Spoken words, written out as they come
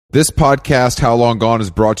This podcast, How Long Gone,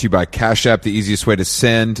 is brought to you by Cash App, the easiest way to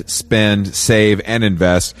send, spend, save, and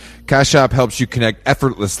invest. Cash App helps you connect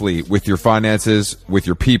effortlessly with your finances, with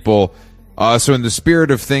your people. So in the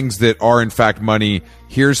spirit of things that are, in fact, money,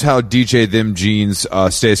 here's how DJ Them Jeans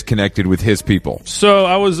stays connected with his people. So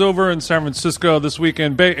I was over in San Francisco this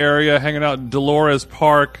weekend, Bay Area, hanging out in Dolores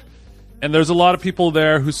Park, and there's a lot of people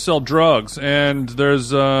there who sell drugs. And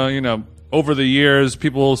there's, over the years,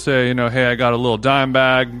 people will say, hey, I got a little dime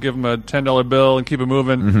bag, give them a $10 bill and keep it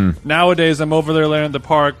moving. Mm-hmm. Nowadays, I'm over there laying at the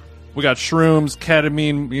park. We got shrooms,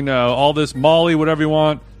 ketamine, all this, Molly, whatever you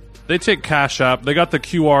want. They take Cash App. They got the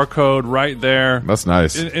QR code right there. That's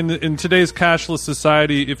nice. In today's cashless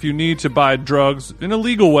society, if you need to buy drugs in a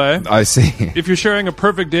legal way, I see. If you're sharing a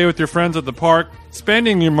perfect day with your friends at the park,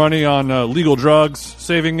 spending your money on legal drugs,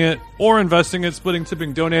 saving it, or investing it, splitting,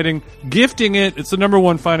 tipping, donating, gifting it, it's the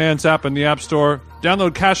 #1 finance app in the App Store.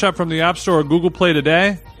 Download Cash App from the App Store or Google Play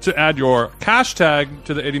today to add your cash tag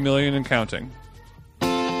to the 80 million and counting.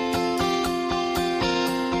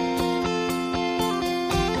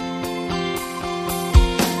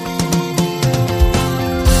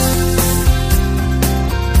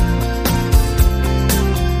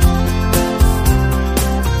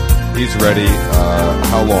 He's ready.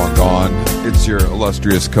 How Long Gone? It's your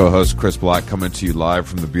illustrious co-host Chris Black coming to you live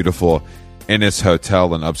from the beautiful Ennis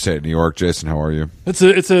Hotel in upstate New York. Jason, how are you?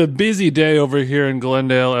 It's a busy day over here in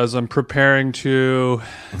Glendale as I'm preparing to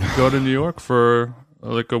go to New York for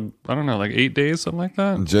like 8 days, something like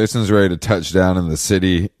that. Jason's ready to touch down in the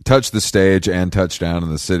city, touch the stage and touch down in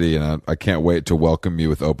the city, and I can't wait to welcome you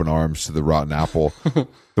with open arms to the Rotten Apple.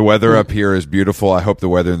 The weather up here is beautiful. I hope the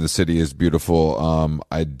weather in the city is beautiful.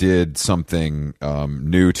 I did something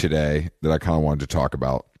new today that I kind of wanted to talk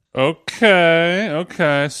about.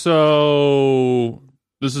 Okay. So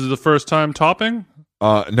this is the first time topping?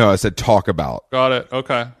 No, I said talk about. Got it.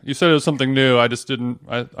 Okay. You said it was something new. I just didn't.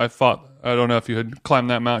 I thought. I don't know if you had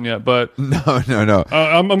climbed that mountain yet, but No.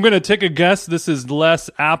 I'm going to take a guess. This is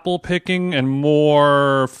less apple picking and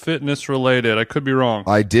more fitness related. I could be wrong.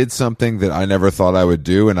 I did something that I never thought I would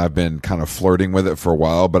do, and I've been kind of flirting with it for a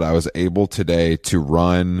while, but I was able today to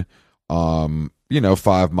run,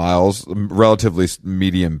 5 miles, relatively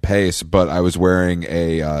medium pace, but I was wearing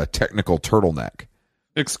a technical turtleneck.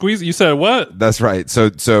 Squeeze. You said what? That's right.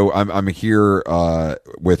 So I'm here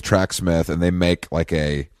with Tracksmith, and they make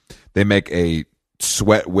a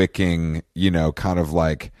sweat wicking, kind of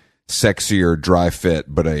like sexier dry fit,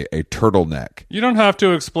 but a turtleneck. You don't have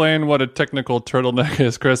to explain what a technical turtleneck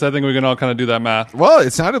is, Chris. I think we can all kind of do that math. Well,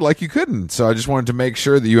 it sounded like you couldn't, so I just wanted to make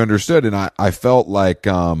sure that you understood, and I felt like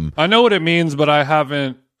I know what it means, but I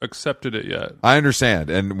haven't accepted it yet. I understand,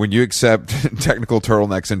 and when you accept technical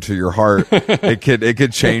turtlenecks into your heart, it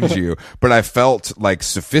could change you. But I felt like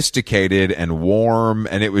sophisticated and warm,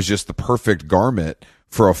 and it was just the perfect garment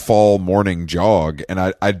for a fall morning jog. And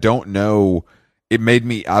I don't know, it made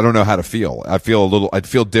me, I don't know how to feel. I'd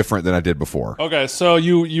feel different than I did before. Okay, so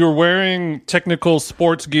you're wearing technical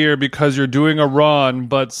sports gear because you're doing a run,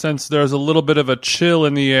 but since there's a little bit of a chill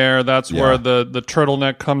in the air, that's where the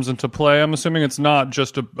turtleneck comes into play. I'm assuming it's not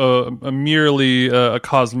just a merely a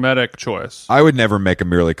cosmetic choice. I would never make a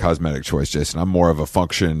merely cosmetic choice, Jason. I'm more of a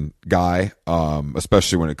function guy,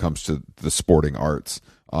 especially when it comes to the sporting arts.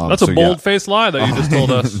 That's a bold-faced lie that you just told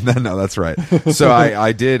us. No, that's right. So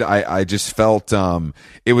I just felt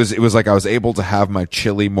it was like I was able to have my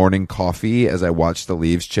chilly morning coffee as I watched the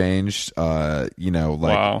leaves change.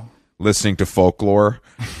 Wow. Listening to folklore,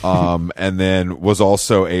 and then was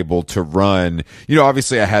also able to run.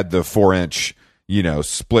 Obviously I had the 4-inch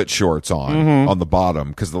split shorts on the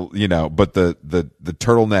bottom because but the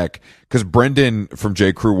turtleneck, because Brendan from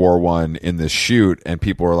J. Crew wore one in this shoot, and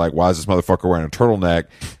people were like, why is this motherfucker wearing a turtleneck?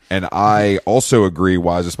 And I also agree,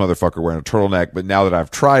 why is this motherfucker wearing a turtleneck? But now that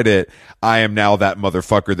I've tried it, I am now that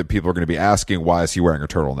motherfucker that people are going to be asking, why is he wearing a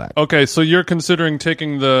turtleneck? Okay, so you're considering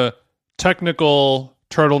taking the technical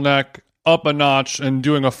turtleneck up a notch and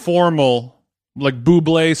doing a formal, like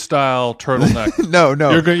Bublé style turtleneck. No.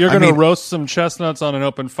 You're going to roast some chestnuts on an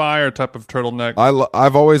open fire type of turtleneck.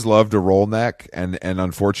 I've always loved a roll neck, and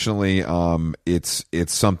unfortunately, it's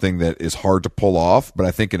something that is hard to pull off. But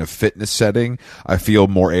I think in a fitness setting, I feel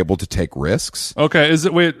more able to take risks. Okay,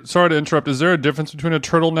 sorry to interrupt. Is there a difference between a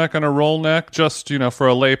turtleneck and a roll neck? Just for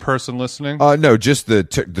a lay person listening. No, just the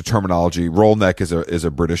terminology. Roll neck is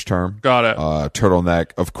a British term. Got it.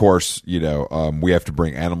 Turtleneck, of course. We have to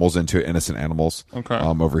bring animals into it, innocent animals. Okay.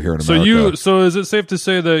 Over here in America. So is it safe to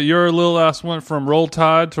say that your little ass went from roll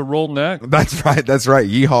tide to roll neck? That's right.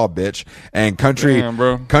 Yeehaw, bitch. And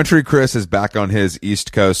country Chris is back on his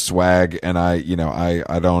East Coast swag, and I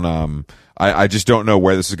I just don't know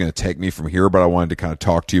where this is going to take me from here, but I wanted to kind of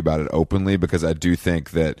talk to you about it openly because I do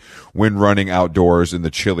think that when running outdoors in the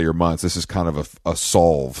chillier months, this is kind of a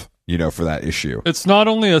solve, for that issue. It's not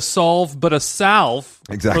only a solve, but a salve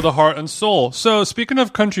for the heart and soul. So speaking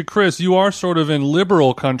of country, Chris, you are sort of in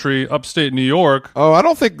liberal country, upstate New York. Oh, I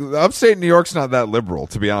don't think upstate New York's not that liberal,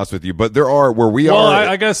 to be honest with you, but there are where we are. Well,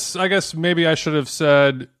 I guess maybe I should have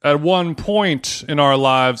said at one point in our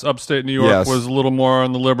lives, upstate New York was a little more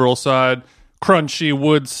on the liberal side. Crunchy,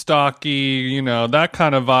 woodstocky, that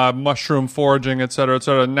kind of vibe, mushroom foraging, et cetera, et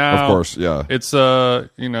cetera. Now, of course, yeah. It's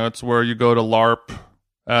it's where you go to LARP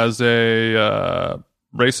as a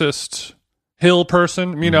racist hill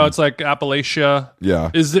person. It's like Appalachia.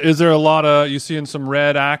 Yeah. Is there a lot of, you seeing some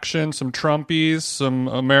red action, some Trumpies, some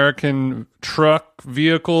American truck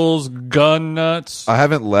vehicles, gun nuts? I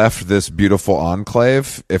haven't left this beautiful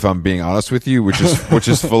enclave, if I'm being honest with you, which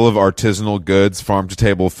is full of artisanal goods, farm to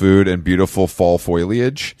table food, and beautiful fall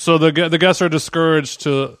foliage. So the guests are discouraged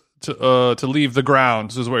to leave the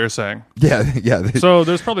grounds, is what you're saying. Yeah. So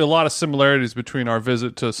there's probably a lot of similarities between our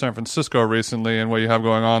visit to San Francisco recently and what you have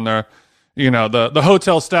going on there. The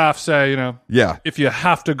hotel staff say, if you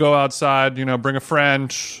have to go outside, bring a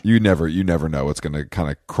friend. You never know what's going to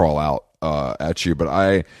kind of crawl out at you. But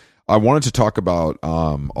I wanted to talk about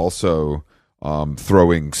also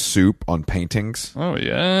throwing soup on paintings. Oh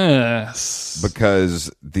yes,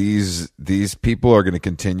 because these people are going to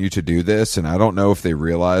continue to do this, and I don't know if they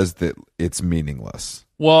realize that it's meaningless.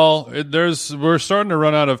 Well, we're starting to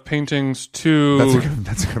run out of paintings to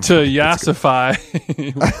yassify,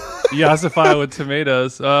 yassify with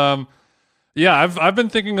tomatoes. I've been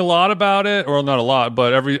thinking a lot about it, or not a lot,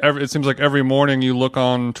 but every it seems like every morning you look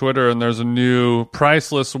on Twitter and there's a new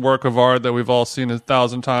priceless work of art that we've all seen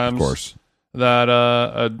 1,000 times. Of course, that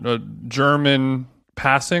a German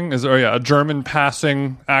passing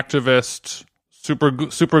activist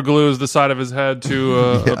super glues the side of his head to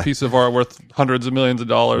a piece of art worth hundreds of millions of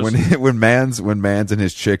dollars. When Mans and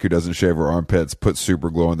his chick who doesn't shave her armpits put super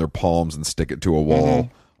glue on their palms and stick it to a wall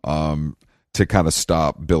to kind of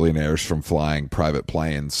stop billionaires from flying private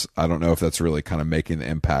planes. I don't know if that's really kind of making the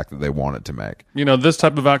impact that they want it to make. This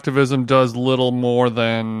type of activism does little more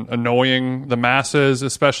than annoying the masses,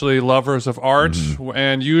 especially lovers of art,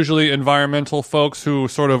 and usually environmental folks who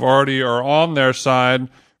sort of already are on their side,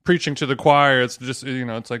 preaching to the choir. It's just,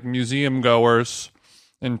 it's like museum goers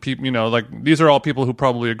and people, like these are all people who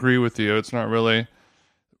probably agree with you. It's not really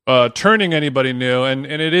turning anybody new, and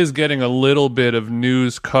it is getting a little bit of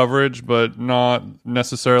news coverage, but not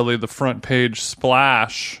necessarily the front page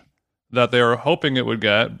splash that they were hoping it would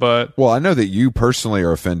get. But well, I know that you personally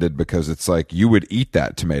are offended because it's like you would eat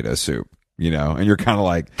that tomato soup. And you're kind of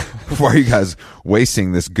like, why are you guys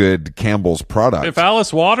wasting this good Campbell's product? If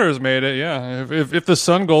Alice Waters made it, yeah. If the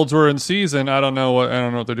Sun Golds were in season, I don't know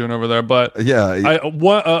what they're doing over there. But yeah,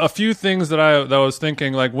 a few things that I was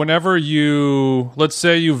thinking, like whenever let's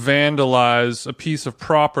say you vandalize a piece of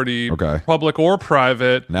property, public or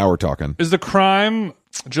private. Now we're talking. Is the crime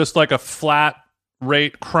just like a flat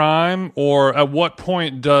rate crime, or at what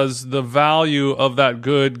point does the value of that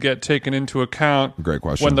good get taken into account? Great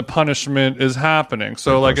question. When the punishment is happening.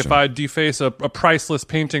 So like if I deface a priceless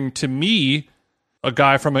painting to me, a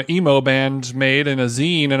guy from an emo band made in a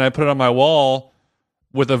zine, and I put it on my wall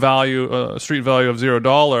with a street value of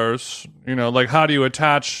 $0, like how do you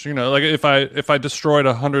attach, like if I destroyed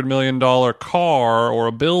 $100 million car or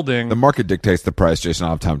a building, the market dictates the price. Jason, I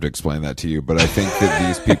don't have time to explain that to you, but I think that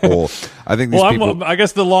these people, I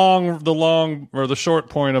guess the long or the short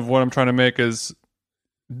point of what I'm trying to make is,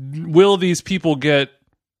 will these people get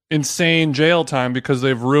insane jail time because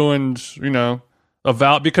they've ruined,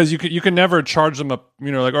 because you can never charge them like,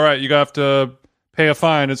 all right, you have to pay a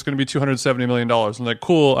fine, it's going to be $270 million. And like,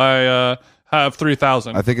 cool, I have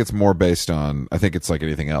 3,000. I think it's more based on, I think it's like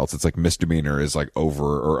anything else. It's like misdemeanor is like over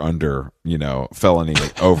or under, felony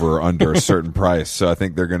over or under a certain price. So I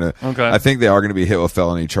think I think they are going to be hit with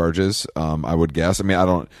felony charges. I would guess. I mean,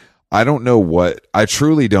 I don't know I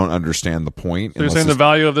truly don't understand the point. So you're saying the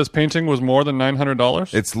value of this painting was more than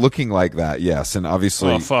 $900? It's looking like that, yes. And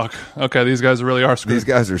obviously... Oh, fuck. Okay, these guys really are screwed. These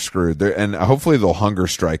guys are screwed. And hopefully they'll hunger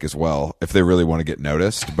strike as well if they really want to get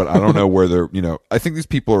noticed. But I don't know where they're, I think these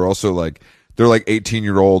people are also like, they're like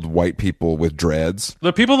 18-year-old white people with dreads.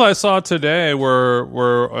 The people that I saw today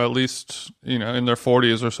were at least, in their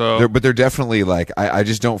 40s or so. But they're definitely like, I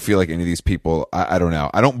just don't feel like any of these people, I don't know.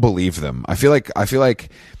 I don't believe them. I feel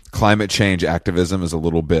like climate change activism is a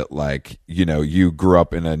little bit like, you grew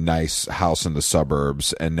up in a nice house in the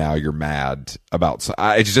suburbs and now you're mad about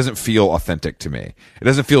it just doesn't feel authentic to me. It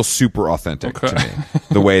doesn't feel super authentic to me.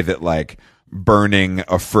 The way that like burning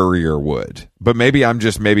a furrier would. But maybe I'm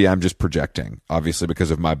just projecting, obviously,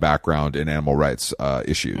 because of my background in animal rights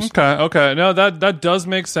issues. Okay. No, that does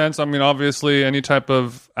make sense. I mean, obviously, any type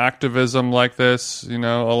of activism like this, a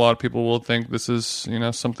lot of people will think this is,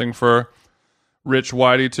 something for rich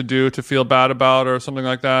whitey to do, to feel bad about, or something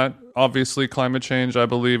like that. Obviously, climate change, I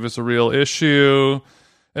believe, is a real issue,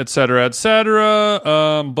 et cetera, et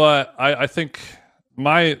cetera. But I think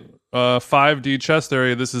my 5D chess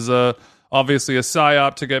theory, this is obviously a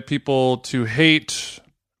psyop to get people to hate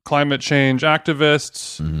climate change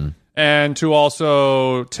activists and to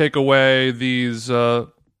also take away these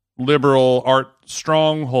liberal art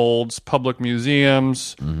strongholds, public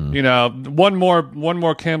museums. One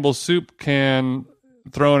more Campbell's soup can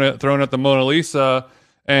thrown at the Mona Lisa,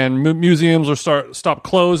 and museums will stop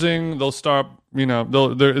closing. They'll stop.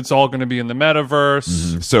 It's all going to be in the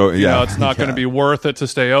metaverse. So it's not going to be worth it to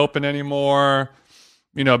stay open anymore.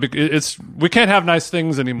 We can't have nice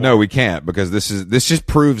things anymore. No, we can't, because this just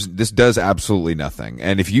proves this does absolutely nothing.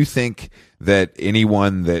 And if you think that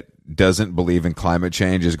anyone that doesn't believe in climate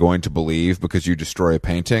change is going to believe because you destroy a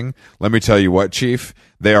painting, let me tell you what, Chief,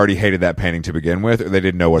 they already hated that painting to begin with, or they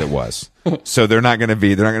didn't know what it was. So they're not going to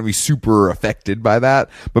be super affected by that.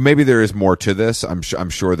 But maybe there is more to this. I'm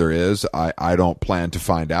sure there is. I don't plan to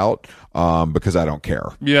find out because I don't care.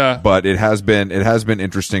 Yeah. But it has been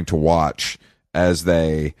interesting to watch as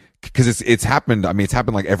because it's happened. I mean, it's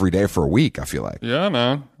happened like every day for a week, I feel like. Yeah,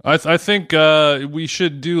 man. I think we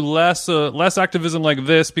should do less activism like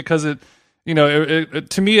this, because it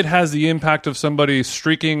to me, it has the impact of somebody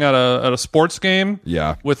streaking at a sports game.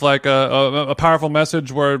 Yeah. With like a powerful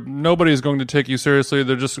message where nobody is going to take you seriously.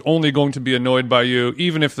 They're just only going to be annoyed by you,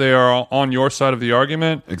 even if they are on your side of the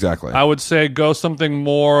argument. Exactly. I would say go something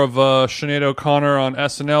more of a Sinead O'Connor on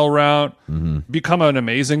SNL route. Become an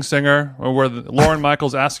amazing singer, or where Lauren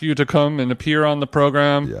Michaels asks you to come and appear on the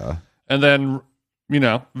program. Yeah. And then,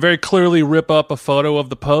 very clearly rip up a photo of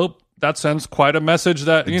the Pope. That sends quite a message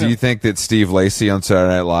that, Do you think that Steve Lacy on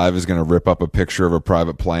Saturday Night Live is going to rip up a picture of a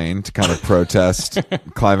private plane to kind of protest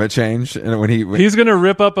climate change? And when he's going to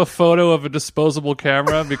rip up a photo of a disposable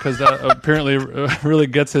camera, because that apparently really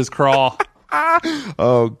gets his craw.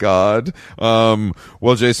 Oh God.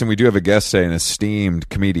 Well, Jason, we do have a guest today, an esteemed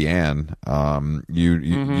comedian.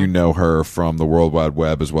 You know her from the World Wide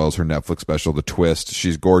Web, as well as her Netflix special, The Twist.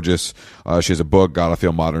 She's gorgeous. She has a book, Gotta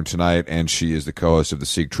Feel Modern Tonight, and she is the co-host of the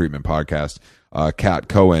Seek Treatment podcast. Kat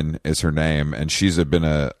Cohen is her name, and she's been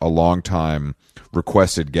a long time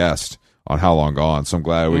requested guest on How Long Gone. So I'm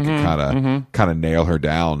glad we can kind of nail her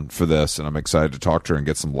down for this, and I'm excited to talk to her and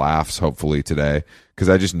get some laughs hopefully today, because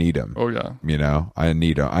I just need them. Oh yeah, I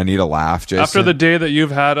need a laugh, Jason. After the day that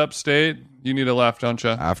you've had upstate, you need a laugh, don't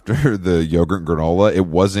you? After the yogurt granola, it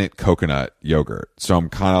wasn't coconut yogurt, so I'm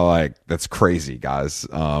kind of like, that's crazy, guys.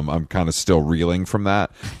 I'm kind of still reeling from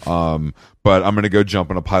that. But I'm gonna go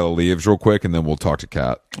jump in a pile of leaves real quick, and then we'll talk to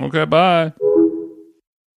Kat. Okay, bye.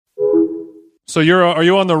 So are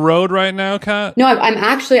you on the road right now, Kat? No,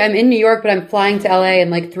 I'm in New York, but I'm flying to LA in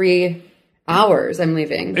like 3 hours. I'm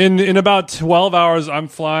leaving. In about 12 hours, I'm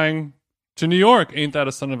flying to New York. Ain't that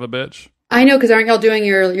a son of a bitch? I know, because aren't y'all doing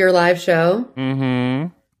your live show?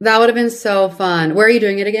 Mm-hmm. That would have been so fun. Where are you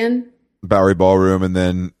doing it again? Bowery Ballroom, and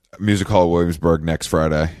then Music Hall Williamsburg next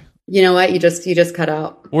Friday. You know what? You just cut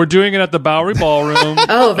out. We're doing it at the Bowery Ballroom.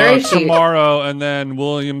 Oh, very chic. Tomorrow, and then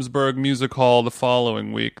Williamsburg Music Hall the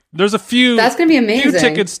following week. There's a few. That's going to be amazing. Few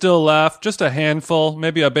tickets still left, just a handful,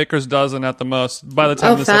 maybe a baker's dozen at the most. By the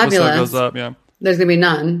time this episode goes up, yeah. There's going to be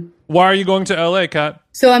none. Why are you going to LA, Kat?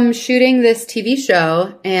 So I'm shooting this TV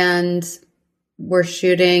show, and we're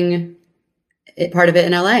shooting part of it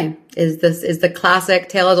in LA. Is the classic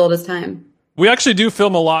Tale as Old as Time. We actually do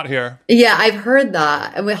film a lot here. Yeah, I've heard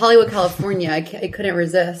that. And with Hollywood, California, I couldn't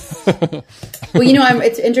resist. Well,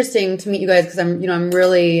 it's interesting to meet you guys, because I'm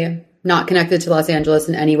really not connected to Los Angeles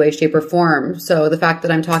in any way, shape, or form. So the fact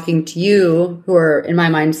that I'm talking to you, who are in my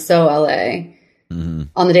mind so LA,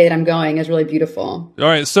 on the day that I'm going, is really beautiful. All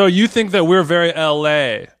right, so you think that we're very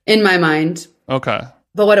LA in my mind? Okay.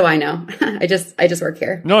 But what do I know? I just work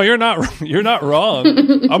here. No, you're not. You're not wrong.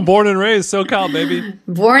 I'm born and raised SoCal, baby.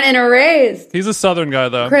 Born and raised. He's a Southern guy,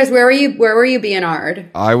 though. Chris, where were you BNR'd?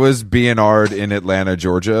 I was BNR'd in Atlanta,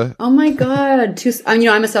 Georgia. Oh my God!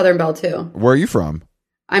 I'm a Southern belle too. Where are you from?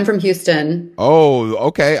 I'm from Houston. Oh,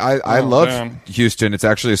 okay. I love damn. Houston. It's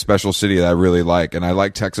actually a special city that I really like, and I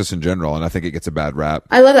like Texas in general, and I think it gets a bad rap.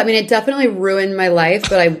 I love that. I mean, it definitely ruined my life,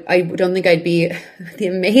 but I don't think I'd be the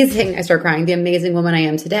amazing woman I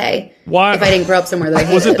am today. Why? If I didn't grow up somewhere that I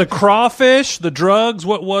hated. Was it the crawfish, the drugs?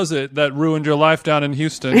 What was it that ruined your life down in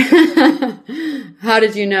Houston? How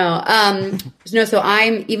did you know? No, so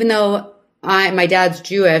even though my dad's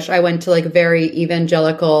Jewish, I went to like very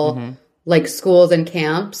evangelical like schools and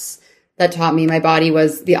camps that taught me my body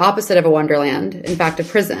was the opposite of a wonderland, in fact, a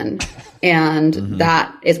prison. And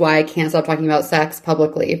that is why I can't stop talking about sex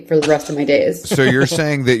publicly for the rest of my days. So you're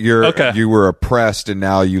saying that you were oppressed and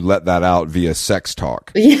now you let that out via sex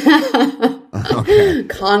talk. Yeah. Okay.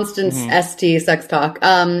 Constant ST sex talk.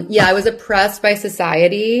 Yeah, I was oppressed by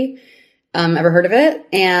society. Ever heard of it?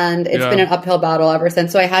 And it's been an uphill battle ever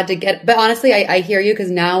since. So I had to but honestly, I hear you,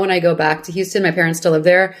 because now when I go back to Houston, my parents still live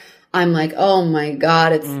there. I'm like, oh my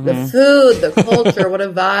God, it's the food, the culture, what a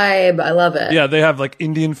vibe. I love it. Yeah, they have like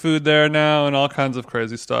Indian food there now and all kinds of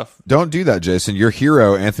crazy stuff. Don't do that, Jason. Your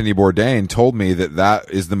hero, Anthony Bourdain, told me that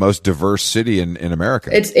is the most diverse city in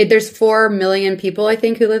America. There's 4 million people, I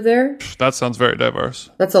think, who live there. That sounds very diverse.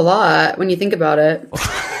 That's a lot when you think about it.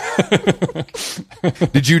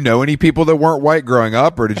 Did you know any people that weren't white growing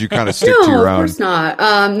up, or did you kind of stick to your own? No, of course not.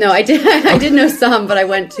 No, I did. I did know some, but I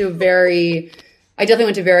definitely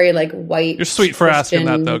went to very like white. You're sweet for Christian, asking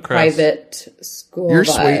that, though, Chris. Private school. You're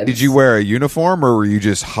vibes. sweet. Did you wear a uniform, or were you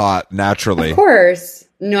just hot naturally? Of course.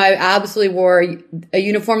 No, I absolutely wore a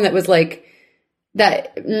uniform that was like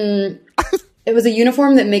that. It was a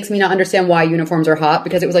uniform that makes me not understand why uniforms are hot,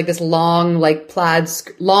 because it was like this long, like plaid,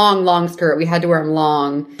 long skirt. We had to wear them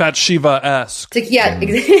long. Bathsheba-esque. Yeah,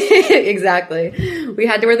 exactly. We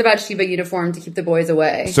had to wear the Bathsheba uniform to keep the boys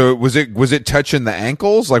away. So was it touching the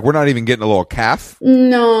ankles? Like, we're not even getting a little calf?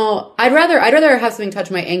 No, I'd rather have something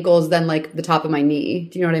touch my ankles than like the top of my knee.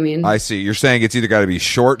 Do you know what I mean? I see. You're saying it's either got to be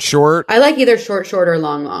short. I like either short or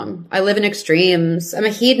long. I live in extremes. I'm a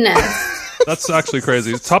hedonist. That's actually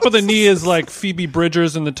crazy. Top of the knee is like Phoebe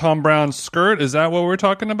Bridgers in the Tom Brown skirt. Is that what we're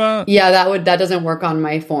talking about? Yeah, that doesn't work on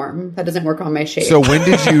my form. That doesn't work on my shape. So when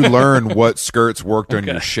did you learn what skirts worked on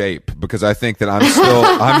your shape? Because I think that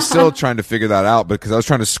I'm still trying to figure that out, because I was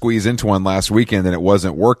trying to squeeze into one last weekend and it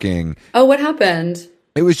wasn't working. Oh, what happened?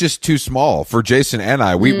 It was just too small for Jason and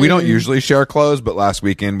I. We don't usually share clothes, but last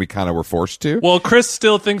weekend we kind of were forced to. Well, Chris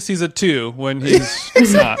still thinks he's a 2 when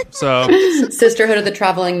he's not. So Sisterhood of the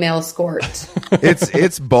Traveling Male Escort.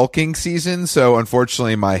 It's bulking season, so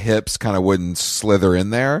unfortunately my hips kind of wouldn't slither in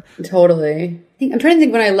there. Totally. I'm trying to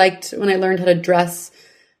think when I learned how to dress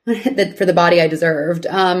for the body I deserved.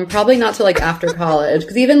 Probably not till like after college,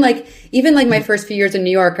 because even my first few years in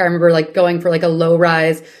New York, I remember like going for like a low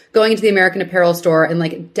rise, going into the American Apparel store and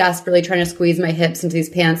like desperately trying to squeeze my hips into these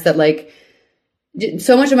pants that like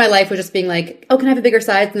so much of my life was just being like, oh, can I have a bigger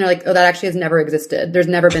size? And they're like, oh, that actually has never existed. There's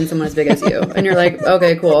never been someone as big as you. And you're like,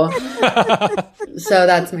 okay, cool. So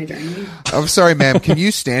that's my journey. I'm sorry, ma'am. Can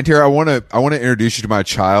you stand here? I want to introduce you to my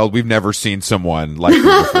child. We've never seen someone like you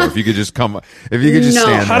before. If you could just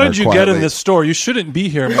stand How there did you quietly. get in this store? You shouldn't be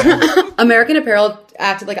here, man. American Apparel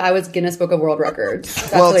acted like I was Guinness Book of World Records.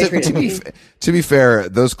 That's what they treated me. To be fair,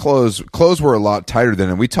 those clothes were a lot tighter then,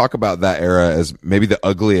 and we talk about that era as maybe the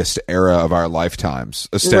ugliest era of our lifetimes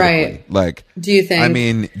aesthetically. Right. Like, do you think? I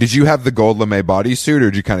mean, did you have the gold lame bodysuit,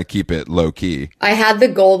 or did you kind of keep it low key? I had the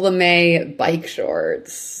gold lame bike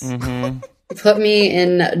shorts. Mm-hmm. Put me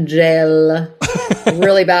in jail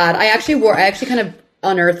really bad. I actually kind of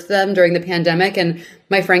unearthed them during the pandemic, and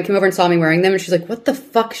my friend came over and saw me wearing them, and she's like, what the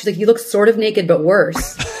fuck? She's like, you look sort of naked but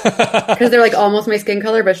worse, because they're like almost my skin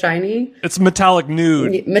color but shiny. It's metallic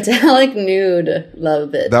nude.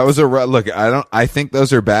 Love it. That was look. I think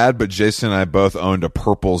those are bad, but Jason and I both owned a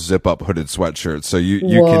purple zip up hooded sweatshirt, so you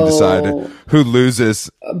can decide who loses.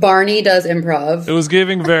 Barney does improv. It was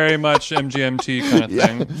giving very much MGMT kind of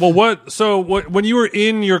thing. Well, when you were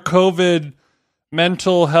in your COVID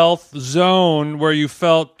mental health zone where you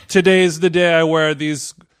felt today's the day I wear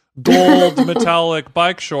these gold metallic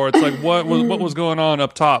bike shorts, like what was going on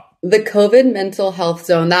up top? The COVID mental health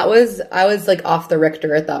zone, I was like off the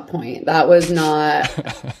Richter at that point. That was not,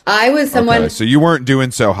 I was someone. Okay, so you weren't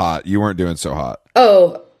doing so hot.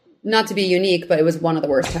 Oh, not to be unique, but it was one of the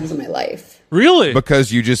worst times of my life. Really?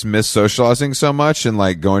 Because you just miss socializing so much and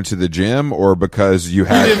like going to the gym, or because you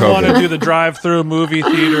had You didn't COVID? want to do the drive-through movie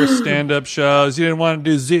theater stand-up shows. You didn't want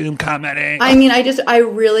to do Zoom comedy. I mean, I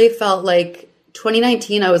really felt like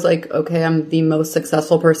 2019, I was like, okay, I'm the most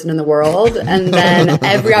successful person in the world. And then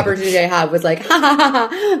every opportunity I had was like, ha ha ha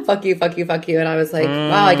ha, fuck you. And I was like,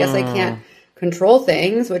 wow, I guess I can't control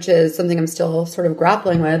things, which is something I'm still sort of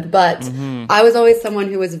grappling with. But I was always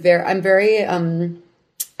someone who was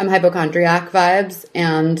I'm hypochondriac vibes.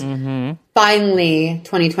 And finally,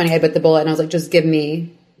 2020, I bit the bullet and I was like, just give me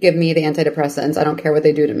the antidepressants. I don't care what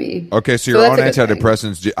they do to me. Okay, so you're on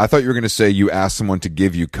antidepressants. I thought you were going to say you asked someone to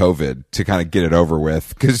give you COVID to kind of get it over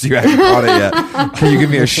with because you haven't caught it yet. Can you give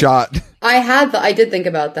me a shot? I did think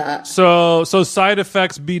about that. So side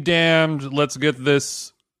effects be damned. Let's get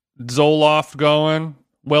this Zoloft going.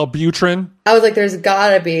 Wellbutrin. I was like, there's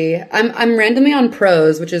gotta be. I'm randomly on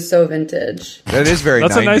Pros, which is so vintage. That is very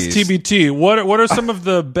That's 90s. a nice TBT. What are some of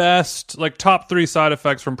the best, like, top 3 side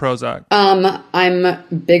effects from Prozac? I'm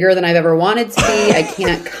bigger than I've ever wanted to be. I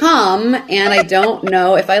can't come, and I don't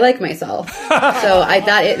know if I like myself. So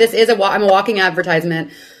I'm a walking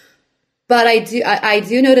advertisement. But I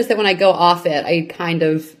do notice that when I go off it, I kind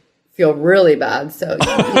of feel really bad. So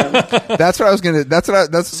That's what I was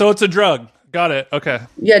gonna. So it's a drug. Got it. Okay.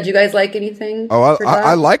 Yeah. Do you guys like anything? Oh, for I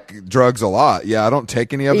drugs? like drugs a lot. Yeah, I don't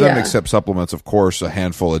take any of them Yeah. except supplements, of course, a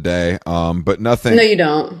handful a day. But nothing. No, you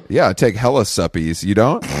don't. Yeah, I take hella suppies. You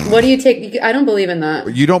don't? What do you take? I don't believe in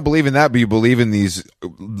that. You don't believe in that, but you believe in these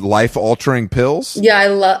life-altering pills?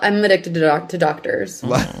 Yeah, I'm addicted to doctors.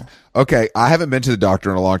 Okay, I haven't been to the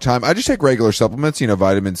doctor in a long time. I just take regular supplements,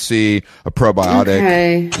 vitamin C, a probiotic,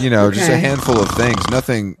 Okay. just a Okay. handful of things.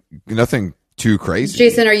 Nothing too crazy.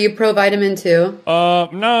 Jason, are you pro vitamin too? No,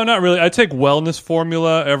 not really. I take wellness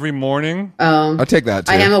formula every morning I take that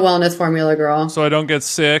too. I am a wellness formula girl. so I don't get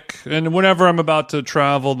sick. And whenever I'm about to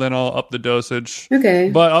travel, then I'll up the dosage.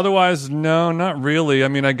 Okay. But otherwise, no, not really. I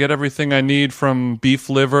mean, I get everything I need from beef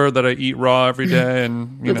liver that I eat raw every day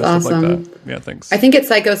and, That's stuff awesome. like that. Yeah, thanks. I think it's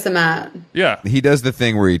psychosomat. Yeah. He does the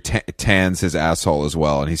thing where he tans his asshole as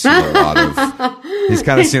well, and he's seen a lot of. He's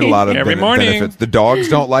kind of seen a lot of Every morning. benefits. The dogs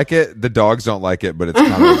don't like it. But it's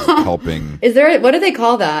kind of helping. What do they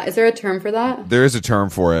call that? Is there a term for that? There is a term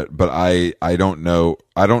for it, but I don't know.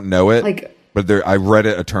 I don't know it. Like- but I read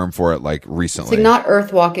a term for it like recently. It's like not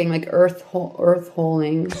earth walking, like earth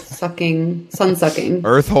holing, sucking, sun sucking.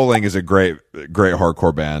 Earth Holing is a great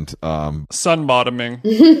hardcore band. Sun bottoming.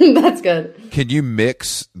 That's good. Can you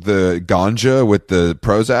mix the ganja with the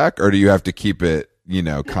Prozac, or do you have to keep it,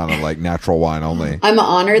 kind of like natural wine only? I'm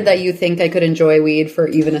honored that you think I could enjoy weed for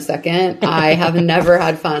even a second. I have never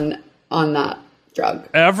had fun on that drug.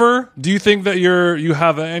 Ever? Do you think that you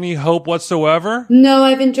have any hope whatsoever? No,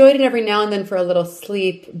 I've enjoyed it every now and then for a little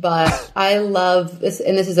sleep, but I love this,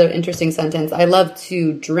 and this is an interesting sentence. I love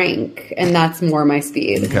to drink, and that's more my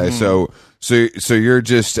speed. Okay, so you're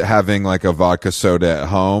just having like a vodka soda at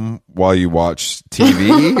home while you watch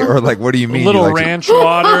TV, or like what do you mean? Little You like to- ranch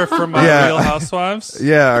water from Yeah. Real Housewives?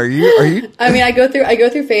 Yeah, are you? I mean, I go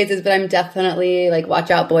through phases, but I'm definitely like, watch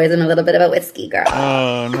out, boys. I'm a little bit of a whiskey girl.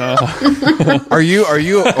 Oh, no. Are you?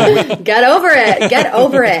 Get over it. Get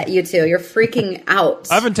over it, you two. You're freaking out.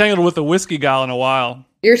 I've been tangled with a whiskey gal in a while.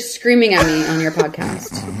 You're screaming at me on your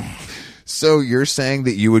podcast. So you're saying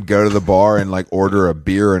that you would go to the bar and like order a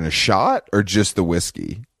beer and a shot, or just the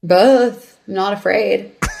whiskey? Both. I'm not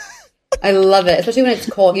afraid. I love it, especially when it's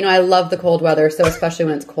cold. I love the cold weather, so especially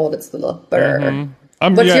when it's cold, it's a little better.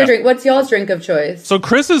 What's your drink? What's y'all's drink of choice? So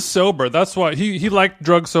Chris is sober. That's why he liked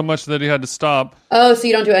drugs so much that he had to stop. Oh, so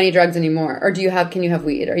you don't do any drugs anymore, or can you have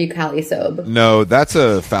weed? Are you Cali sob? No, that's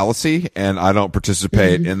a fallacy, and I don't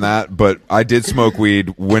participate in that. But I did smoke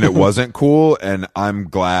weed when it wasn't cool, and I'm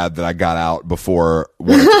glad that I got out before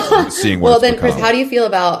seeing what. Well, it's then, Chris, become. how do you feel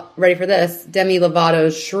about, ready for this, Demi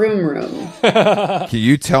Lovato's Shroom Room? Can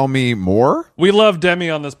you tell me more? We love Demi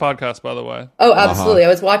on this podcast, by the way. Oh, absolutely. I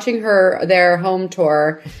was watching their home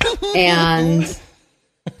tour, and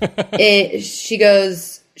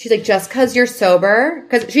she's like, just because you're sober,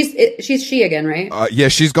 because she's she again, right? Yeah,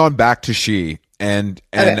 she's gone back to she, and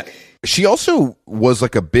Okay. she also was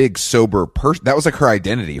like a big sober person. That was like her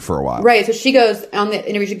identity for a while. Right. So she goes on the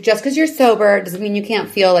interview, she's like, just because you're sober doesn't mean you can't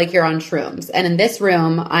feel like you're on shrooms. And in this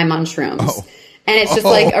room, I'm on shrooms. Oh. And it's just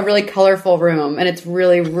like a really colorful room, and it's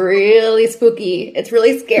really, really spooky. It's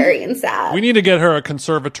really scary and sad. We need to get her a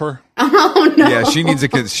conservator. Oh no! Yeah, she needs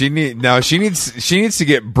she needs to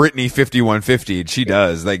get Britney 5150. She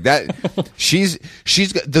does like that. She's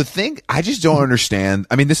the thing. I just don't understand.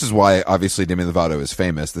 I mean, this is why obviously Demi Lovato is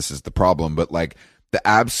famous. This is the problem, but like the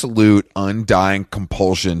absolute undying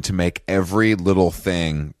compulsion to make every little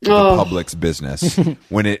thing the public's business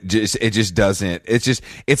when it just doesn't.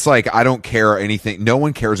 It's like, I don't care anything. No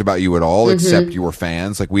one cares about you at all except your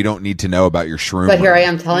fans. Like, we don't need to know about your shroom. But here room. I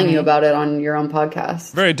am telling you about it on your own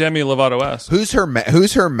podcast. Very Demi Lovato-esque. Who's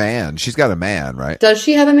her man? She's got a man, right? Does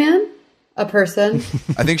she have a man? A person?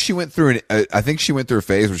 I think she went through a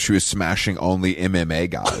phase where she was smashing only MMA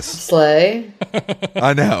guys. Slay?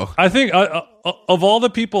 I know. I think of all the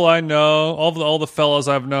people I know, all the fellas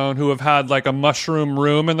I've known who have had like a mushroom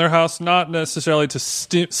room in their house, not necessarily to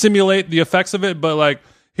simulate the effects of it, but like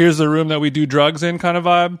here's the room that we do drugs in kind of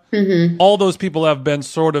vibe. Mm-hmm. All those people have been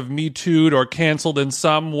sort of Me Too'd or canceled in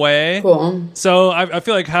some way. Cool. So I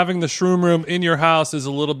feel like having the shroom room in your house is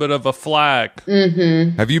a little bit of a flag.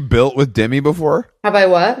 Mm-hmm. Have you built with Demi before? Have I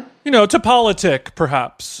what? You know, to politic,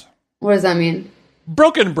 perhaps. What does that mean?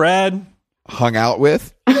 Broken bread. Hung out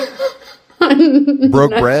with?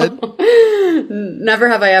 Broke bread? Never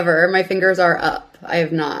have I ever. My fingers are up. I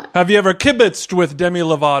have not. Have you ever kibitzed with Demi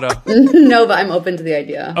Lovato? No, but I'm open to the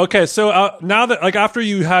idea. Okay, so now that, like, after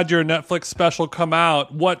you had your Netflix special come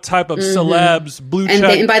out, what type of celebs, blue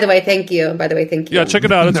check? And by the way, thank you. Yeah, check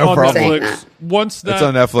it out. It's No on problem. Netflix. Once that, It's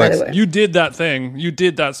on Netflix. you did that thing. You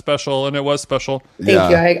did that special, and it was special.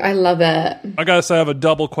 Thank you. I love it. I gotta say, I have a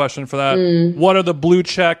double question for that. What are the blue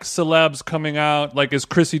check celebs coming out? Like, is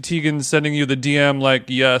Chrissy Teigen sending you the DM? Like,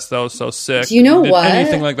 yes, that was so sick. Do you know Did what?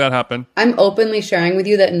 anything like that happen? I'm openly sharing with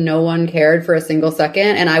you that no one cared for a single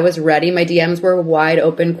second, and I was ready. My DMs were wide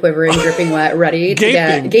open, quivering, dripping wet, ready to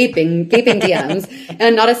get gaping DMs,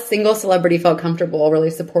 and not a single celebrity felt comfortable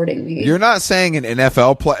really supporting me. You're not saying an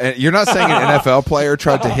NFL play. You're not saying an NFL player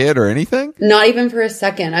tried to hit or anything. Not even for a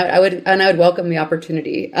second. I would welcome the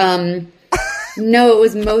opportunity. No, it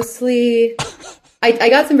was mostly. I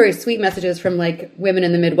got some very sweet messages from like women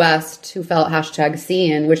in the Midwest who felt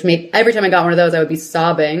 #seen, which made every time I got one of those, I would be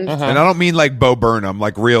sobbing. And I don't mean like Bo Burnham,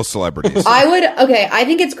 like real celebrities. I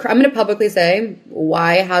think I'm going to publicly say,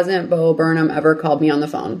 why hasn't Bo Burnham ever called me on the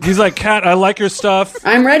phone? He's like, Kat, I like your stuff.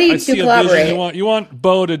 I'm ready I to see a collaborate. vision. You want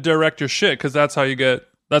Bo to direct your shit because that's how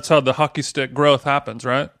the hockey stick growth happens,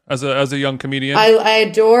 right? As a young comedian. I've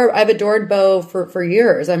adored Bo for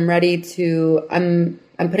years. I'm ready to, I'm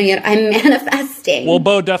manifesting. Oh. Well,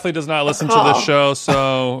 Bo definitely does not listen to this show,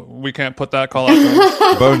 so we can't put that call out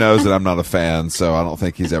there. Bo knows that I'm not a fan, so I don't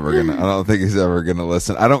think he's ever gonna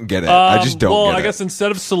listen. I don't get it. I just don't. Well, get I it. guess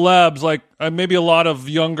instead of celebs, like maybe a lot of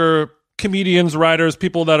younger comedians, writers,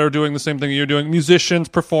 people that are doing the same thing you're doing, musicians,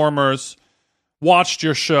 performers, watched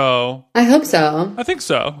your show. I hope so. I think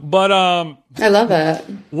so, but I love it.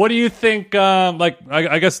 what do you think?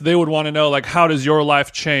 I guess they would want to know, like, how does your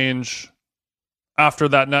life change after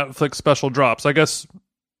that Netflix special drops? I guess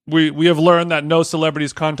we have learned that no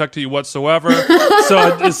celebrities contacted you whatsoever.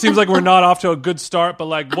 So it seems like we're not off to a good start, but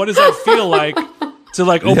like, what does that feel like to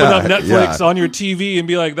like open up Netflix on your TV and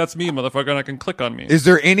be like, that's me, motherfucker, and I can click on me? Is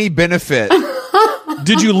there any benefit?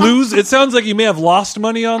 Did you lose? It sounds like you may have lost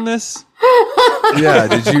money on this. Yeah.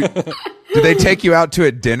 Did they take you out to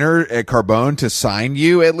a dinner at Carbone to sign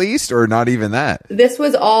you at least, or not even that? It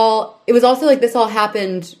was also like this all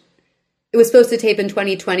happened. It was supposed to tape in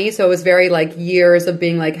 2020, so it was very like years of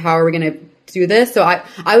being like, how are we going to do this? So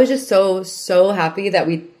I was just so happy that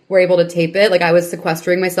we were able to tape it. Like I was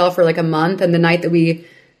sequestering myself for like a month, and the night that we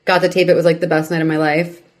got to tape it was like the best night of my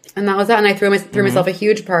life. And that was that. And I threw myself a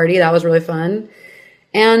huge party. That was really fun.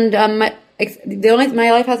 And my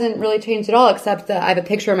life hasn't really changed at all, except that I have a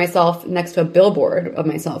picture of myself next to a billboard of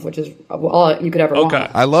myself, which is all you could ever want.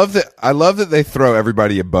 I love that they throw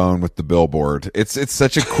everybody a bone with the billboard. It's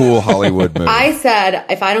such a cool Hollywood movie. I said,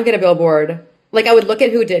 if I don't get a billboard, like I would look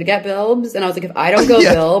at who did get bilbs, and I was like, if I don't go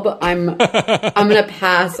bilb, I'm gonna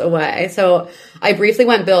pass away. So I briefly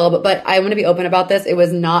went bilb, but I want to be open about this. It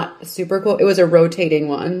was not super cool. It was a rotating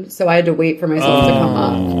one, so I had to wait for myself to come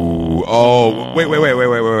up. Oh,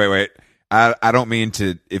 wait. I don't mean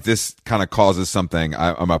to, if this kind of causes something,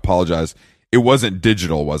 I apologize. It wasn't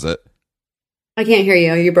digital, was it? I can't hear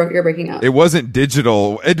you. You're breaking up. It wasn't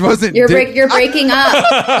digital. It wasn't. You're breaking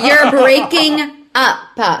up. You're breaking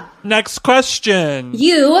up. Next question.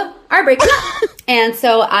 You are breaking up. And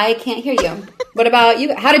so I can't hear you. What about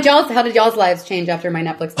you? How did y'all's lives change after my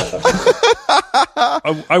Netflix special?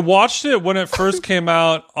 I watched it when it first came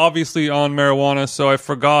out, obviously on marijuana, so I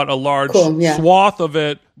forgot a large swath of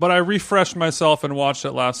it, but I refreshed myself and watched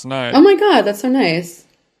it last night. Oh my God, that's so nice.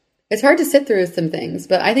 It's hard to sit through some things,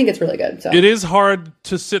 but I think it's really good. So. It is hard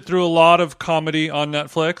to sit through a lot of comedy on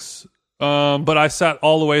Netflix, but I sat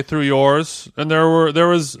all the way through yours, and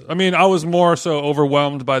I was more so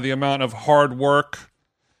overwhelmed by the amount of hard work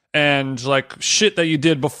and like shit that you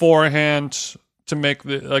did beforehand to make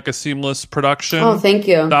like a seamless production. Oh, thank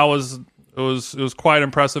you. It was quite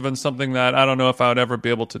impressive, and something that I don't know if I would ever be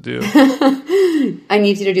able to do. I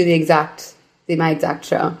need you to do my exact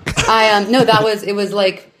show. It was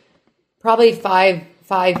like probably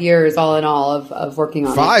five years all in all of working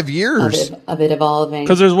on 5 years of it evolving.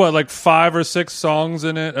 Because there's like 5 or 6 songs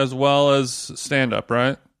in it, as well as stand up,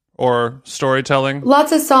 right? Or storytelling.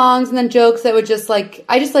 Lots of songs, and then jokes that would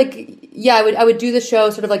I would do the show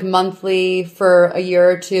sort of like monthly for a year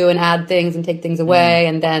or two and add things and take things away.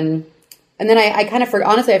 And then I kind of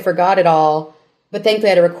honestly, I forgot it all But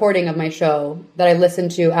thankfully, I had a recording of my show that I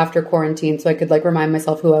listened to after quarantine, so I could like remind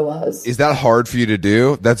myself who I was. Is that hard for you to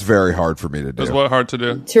do? That's very hard for me to do. Is what hard to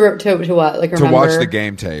do? To what? Like remember? To watch the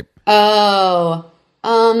game tape. Oh,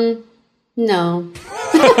 no.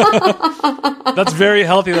 That's very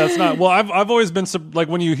healthy. That's not. Well, I've always been like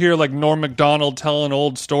when you hear like Norm Macdonald telling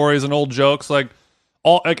old stories and old jokes, like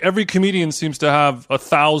every comedian seems to have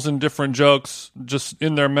 1,000 different jokes just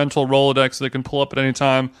in their mental Rolodex they can pull up at any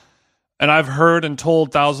time. And I've heard and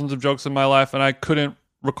told thousands of jokes in my life, and I couldn't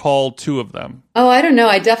recall 2 of them. Oh, I don't know.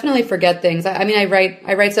 I definitely forget things. I mean, I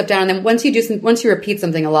write stuff down, and then once you repeat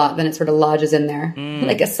something a lot, then it sort of lodges in there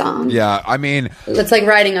like a song. Yeah, I mean, it's like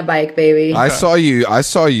riding a bike, baby. I saw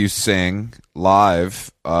you sing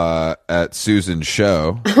live at Susan's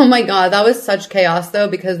show. Oh my God, that was such chaos though,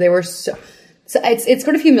 because they were so it's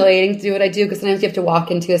sort of humiliating to do what I do, because sometimes you have to walk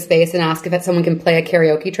into a space and ask if someone can play a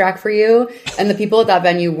karaoke track for you. And the people at that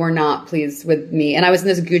venue were not pleased with me. And I was in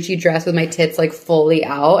this Gucci dress with my tits like fully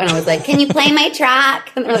out. And I was like, can you play my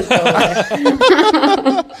track? And they're like, go away.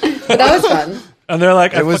 But that was fun. And they're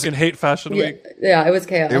like, I fucking hate Fashion Week. Yeah, it was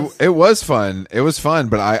chaos. It was fun. It was fun,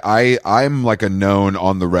 but I'm like a known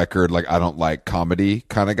on the record, like I don't like comedy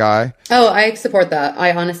kind of guy. Oh, I support that.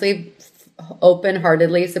 I honestly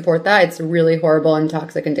open-heartedly support that. It's really horrible and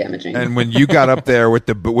toxic and damaging. And when you got up there with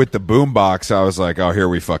the boom box, I was like, oh, here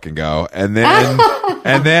we fucking go. And then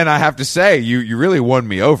then I have to say, you really won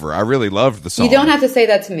me over. I really loved the song. You don't have to say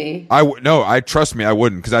that to me. I trust me, I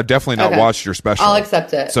wouldn't, because I've definitely not watched your special. I'll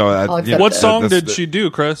accept it. So what song did she do,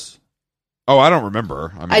 Chris? Oh, I don't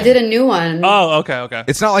remember. I mean, I did a new one. Oh, okay.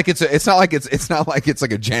 It's not like it's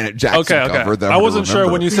like a Janet Jackson cover. That I wasn't sure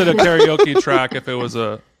when you said a karaoke track if it was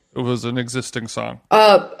an existing song.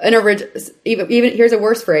 Even here's a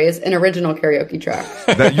worse phrase: an original karaoke track.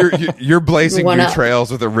 That you're blazing new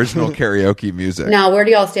trails with original karaoke music. Now, where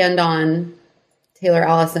do y'all stand on Taylor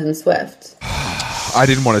Allison Swift? I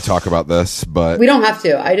didn't want to talk about this, but we don't have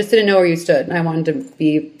to. I just didn't know where you stood, and I wanted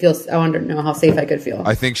to know how safe I could feel.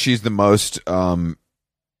 I think she's the most.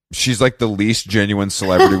 She's like the least genuine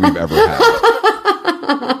celebrity we've ever had.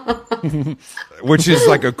 Which is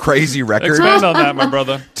like a crazy record. Expand on that, my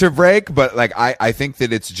brother. To break, but like I think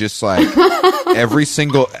that it's just like every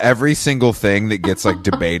single thing that gets like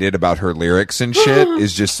debated about her lyrics and shit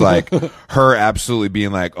is just like her absolutely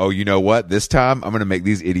being like, oh, you know what? This time I'm gonna make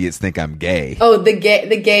these idiots think I'm gay. Oh, the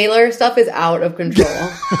Gaylor stuff is out of control.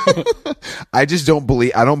 I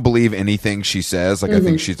don't believe anything she says. Like I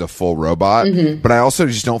think she's a full robot, but I also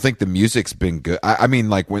just don't think the music's been good. I mean,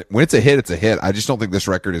 like when it's a hit, it's a hit. I just don't think this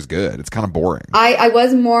record is good. It's kind of boring. I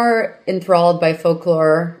was more enthralled by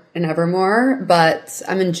Folklore and Evermore, but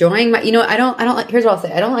I'm enjoying I don't like, here's what I'll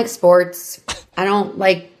say. I don't like sports. I don't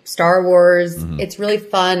like Star Wars. It's really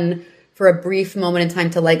fun for a brief moment in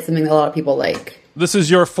time to like something that a lot of people like. This is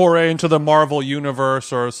your foray into the Marvel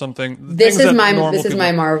universe or something. This is my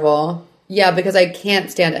Marvel. Yeah, because I can't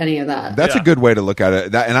stand any of that. That's a good way to look at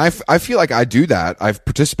it. And I feel like I do that. I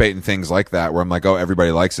participate in things like that where I'm like, oh,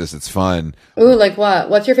 everybody likes this. It's fun. Ooh, like what?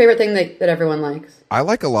 What's your favorite thing that everyone likes? I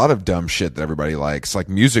like a lot of dumb shit that everybody likes, like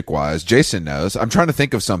music-wise. Jason knows. I'm trying to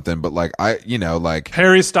think of something, but like like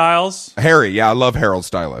Harry Styles. Harry, yeah, I love Harold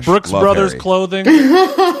Stylish. Brooks Brothers clothing.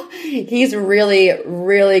 He's really,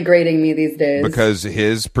 really grading me these days because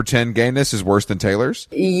his pretend gayness is worse than Taylor's.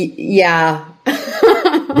 Yeah.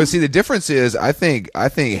 But see, the difference is, I think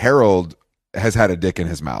Harold has had a dick in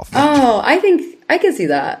his mouth. Oh, I think I can see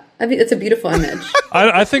that. I mean, it's a beautiful image.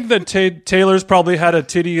 I think that Taylor's probably had a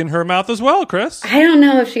titty in her mouth as well, Chris. I don't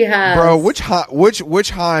know if she has. Bro, which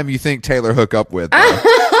Haim you think Taylor hook up with?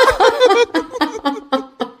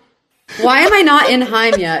 Why am I not in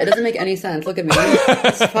Haim yet? It doesn't make any sense. Look at me.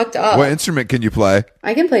 It's fucked up. What instrument can you play?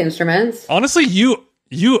 I can play instruments. Honestly,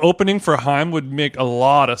 you opening for Haim would make a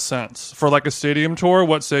lot of sense for like a stadium tour.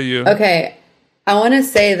 What say you? Okay. I want to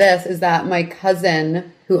say this is that my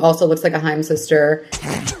cousin, who also looks like a Haim sister,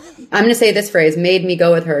 I'm going to say this phrase, made me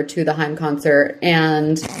go with her to the Haim concert.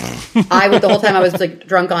 And the whole time I was like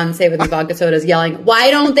drunk on Say It With Me vodka sodas yelling,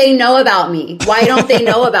 why don't they know about me? Why don't they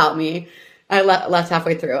know about me? I left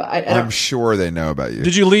halfway through. I'm sure they know about you.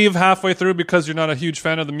 Did you leave halfway through because you're not a huge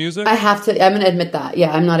fan of the music? I'm going to admit that.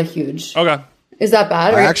 Yeah, I'm not a huge. Okay. Is that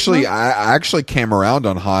bad? I actually came around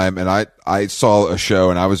on Haim, and I saw a show,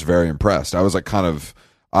 and I was very impressed. I was like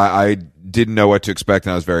I didn't know what to expect,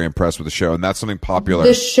 and I was very impressed with the show. And that's something popular.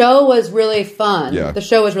 The show was really fun. Yeah. The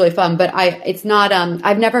show was really fun, but it's not.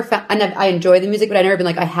 I've never found. I enjoy the music, but I've never been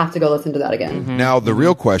like, I have to go listen to that again. Now, the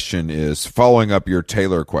real question is, following up your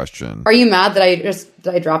Taylor question. Are you mad that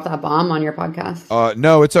I dropped that bomb on your podcast?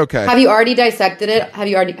 No, it's okay. Have you already dissected it? Have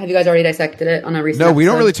you guys already dissected it on a recent? No, we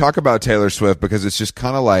don't episode? really talk about Taylor Swift because it's just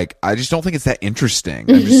kind of like, I just don't think it's that interesting.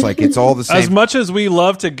 I'm just like, it's all the same. As much as we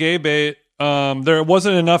love to gay bait, there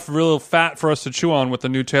wasn't enough real fat for us to chew on with the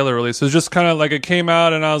new Taylor release. It was just kind of like it came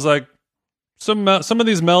out, and I was like, some of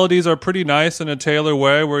these melodies are pretty nice in a Taylor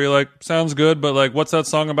way, where you're like, sounds good, but like, what's that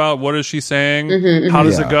song about? What is she saying? How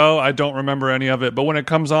does it go? I don't remember any of it. But when it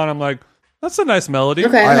comes on, I'm like, that's a nice melody.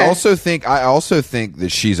 Okay. I also think that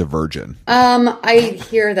she's a virgin. I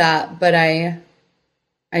hear that, but I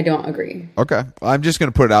don't agree. Okay, I'm just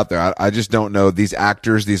gonna put it out there. I just don't know these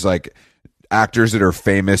actors, these like actors that are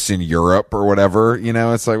famous in Europe or whatever. You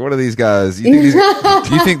know, it's like, what are these guys? Do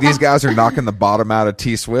you think these guys are knocking the bottom out of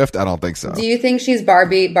T Swift? I don't think so. Do you think she's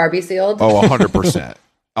Barbie sealed? Oh, 100%.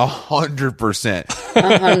 100%.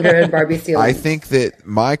 100 Barbie sealed. I think that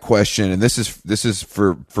my question, and this is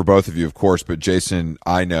for both of you, of course, but Jason,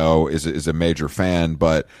 I know is a major fan,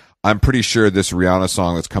 but I'm pretty sure this Rihanna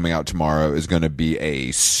song that's coming out tomorrow is going to be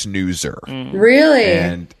a snoozer. Really?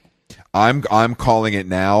 And I'm calling it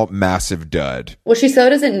now massive dud. Well, she so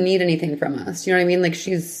doesn't need anything from us. You know what I mean? Like,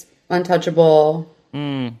 she's untouchable.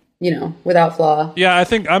 You know, without flaw. Yeah, I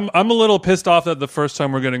think I'm a little pissed off that the first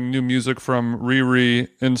time we're getting new music from Riri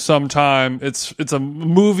in some time, it's a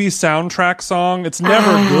movie soundtrack song. It's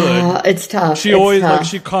never good. It's tough. She always like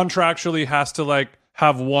she contractually has to like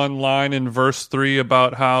have one line in verse 3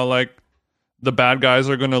 about how like the bad guys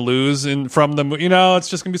are going to lose from the, you know, it's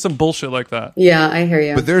just going to be some bullshit like that. Yeah, I hear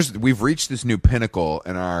you. But we've reached this new pinnacle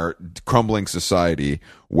in our crumbling society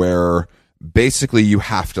where basically you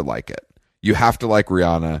have to like it. You have to like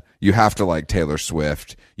Rihanna. You have to like Taylor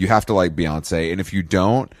Swift. You have to like Beyonce. And if you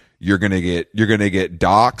don't, you're gonna get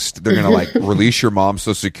doxxed. They're gonna like release your mom's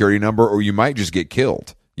social security number, or you might just get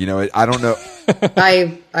killed. You know, I don't know.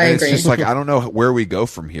 I agree. It's just like, I don't know where we go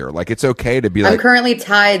from here. Like, it's okay to be like, I'm currently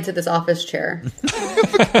tied to this office chair.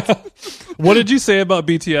 What did you say about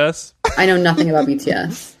BTS? I know nothing about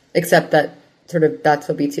BTS except that sort of that's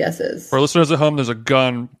what BTS is. For listeners at home, there's a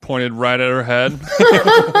gun pointed right at her head.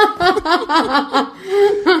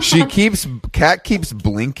 Kat keeps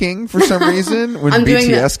blinking for some reason when I'm doing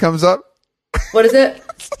BTS comes up. What is it?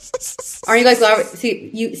 Aren't you guys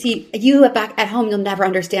laughing? You back at home, you'll never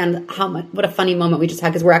understand what a funny moment we just had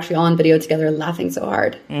because we're actually all on video together laughing so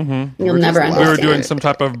hard. Mm-hmm. You'll never understand. We were doing some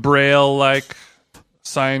type of braille like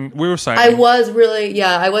sign. We were signing. I was really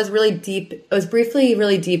deep. I was briefly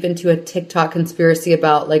really deep into a TikTok conspiracy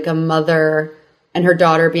about like a mother and her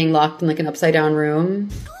daughter being locked in like an upside down room.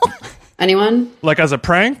 Anyone? Like as a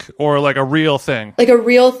prank or like a real thing? Like a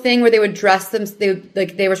real thing where they would dress them.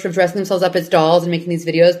 They were sort of dressing themselves up as dolls and making these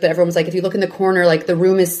videos. But everyone was like, if you look in the corner, like the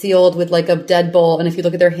room is sealed with like a deadbolt. And if you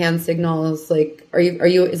look at their hand signals, like, are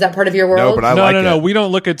you? Is that part of your world? No, but I like it. No. We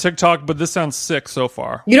don't look at TikTok, but this sounds sick so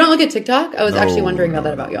far. You don't look at TikTok? I was actually wondering about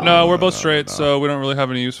that about y'all. No, we're both straight, so we don't really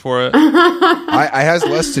have any use for it. I has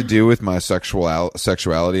less to do with my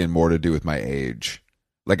sexuality and more to do with my age.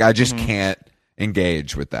 Like, I just can't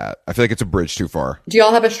engage with that. I feel like it's a bridge too far. Do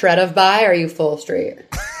y'all have a shred of bi, or are you full straight?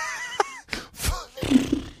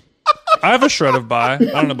 I have a shred of bi. I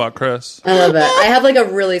don't know about Chris. I love it. I have like a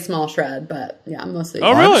really small shred, but yeah, I'm mostly.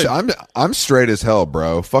 Oh, really? I'm straight as hell,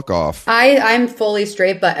 bro. Fuck off. I'm fully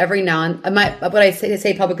straight, but every now and what I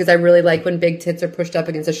say public is I really like when big tits are pushed up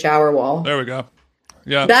against a shower wall. There we go.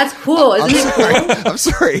 Yeah, that's cool, isn't it cool? I'm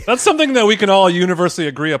sorry. That's something that we can all universally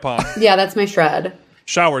agree upon. Yeah, that's my shred.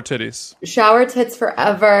 Shower titties. Shower tits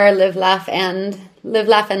forever. Live, laugh, and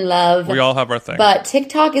love. We all have our thing. But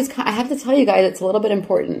TikTok is, I have to tell you guys, it's a little bit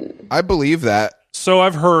important. I believe that. So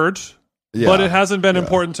I've heard, Yeah. but it hasn't been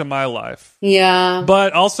important to my life. Yeah.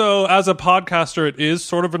 But also, as a podcaster, it is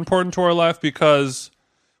sort of important to our life because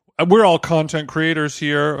we're all content creators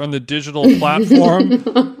here on the digital platform,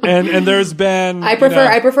 and there's been. I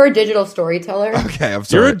prefer a digital storyteller. Okay, I'm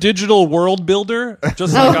sorry. You're a digital world builder,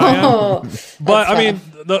 just like I am. But I mean,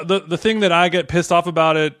 the thing that I get pissed off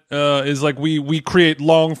about it is like we create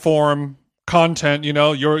long form content. You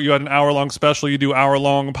know, you had an hour long special, you do hour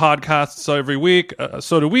long podcasts every week.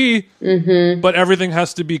 So do we. Mm-hmm. But everything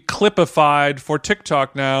has to be clipified for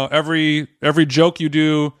TikTok now. Every joke you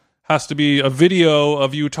do has to be a video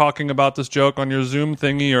of you talking about this joke on your Zoom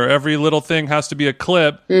thingy, or every little thing has to be a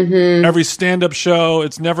clip. Mm-hmm. Every stand-up show,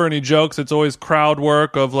 it's never any jokes. It's always crowd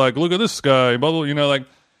work of like, look at this guy, blah, blah, you know, like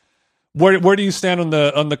Where do you stand on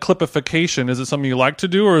the clipification? Is it something you like to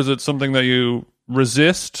do, or is it something that you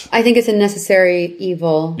resist? I think it's a necessary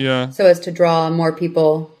evil. Yeah. So as to draw more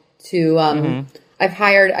people to. I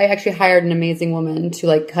actually hired an amazing woman to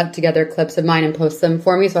like cut together clips of mine and post them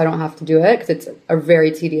for me, so I don't have to do it because it's a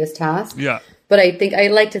very tedious task. Yeah. But I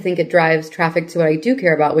like to think it drives traffic to what I do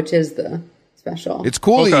care about, which is the special. It's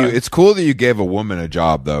cool Okay. that you gave a woman a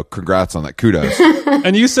job, though. Congrats on that. Kudos.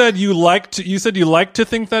 And you said you like to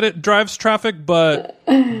think that it drives traffic, but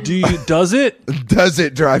does it? Does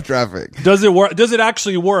it drive traffic? Does it work? Does it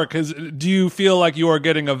actually work? Do you feel like you are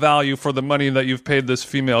getting a value for the money that you've paid this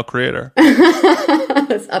female creator?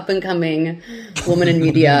 This up and coming woman in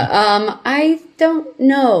media. I don't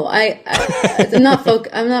know. I'm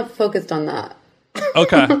not focused on that.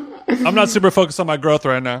 Okay. I'm not super focused on my growth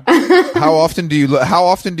right now. How often do you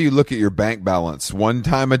look at your bank balance? One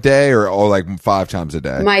time a day or like 5 times a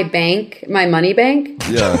day? My money bank.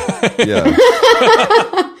 Yeah.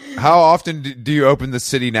 How often do you open the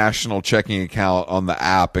City National checking account on the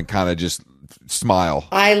app and kind of just smile?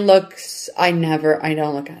 I don't look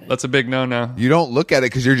at it. That's a big no-no. You don't look at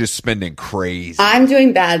it because you're just spending crazy. I'm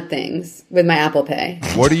doing bad things with my Apple Pay.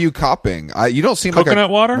 What are you copping? You don't seem Coconut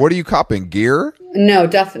water? What are you copping? Gear? No,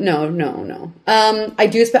 no. I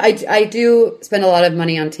do spend a lot of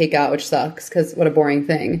money on takeout, which sucks because what a boring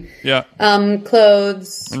thing. Yeah.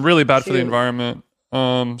 Clothes. And really bad for the environment.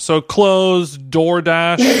 So clothes,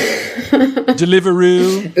 DoorDash,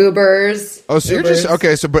 Deliveroo, Ubers. Oh, so you're Ubers. just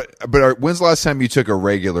okay. So, but when's the last time you took a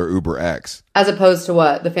regular Uber X? As opposed to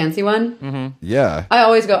what? The fancy one? Mm-hmm. Yeah. I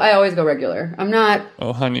always go regular. I'm not.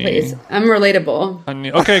 Oh, honey. Please. I'm relatable.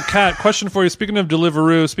 Honey. Okay, Kat, question for you. Speaking of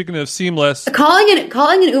Deliveroo, speaking of Seamless, Calling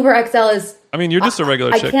an Uber XL is. I mean, you're just a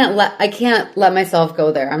regular chick. I can't let myself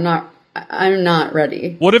go there. I'm not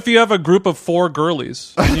ready. What if you have a group of 4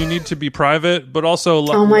 girlies and you need to be private, but also?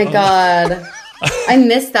 Oh my god, I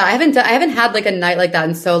missed that. I haven't had like a night like that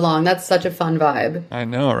in so long. That's such a fun vibe. I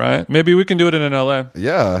know, right? Maybe we can do it in LA.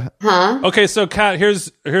 Yeah. Huh? Okay, so Kat,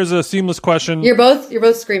 here's a Seamless question. You're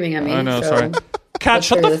both screaming at me. I know, so sorry. Kat, let's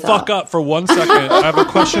shut figure the this fuck out. up for 1 second. I have a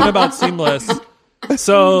question about Seamless.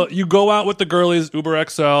 So you go out with the girlies, Uber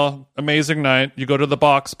XL, amazing night. You go to the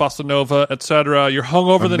box, Bossa Nova, etc. You're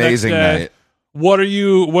hungover the next Amazing day. night. What are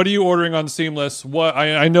you ordering on Seamless? What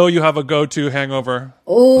I know you have a go-to hangover.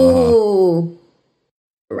 Ooh,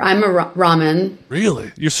 I'm a ramen.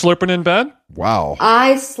 Really? You're slurping in bed? Wow.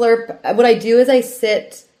 I slurp. What I do is I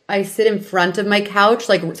sit in front of my couch,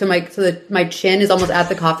 like so that my chin is almost at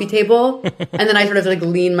the coffee table, and then I sort of like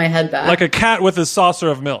lean my head back, Like a cat with a saucer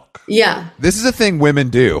of milk. yeah. This is a thing women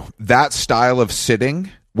do. That style of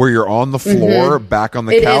sitting where you're on the floor, back on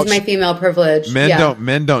the It couch. is my female privilege. Men yeah.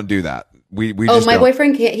 don't do that. We Oh, just my don't.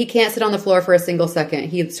 boyfriend can't. He can't sit on the floor for a single second.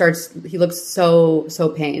 He looks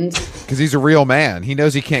so pained. Because he's a real man. He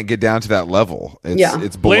knows he can't get down to that level.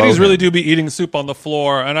 It's below Ladies him. really do be eating soup on the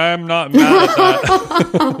floor, and I am not mad at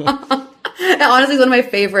that. Honestly, it's one of my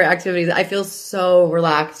favorite activities. I feel so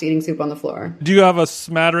relaxed eating soup on the floor. Do you have a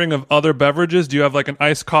smattering of other beverages? Do you have like an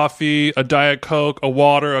iced coffee, a Diet Coke, a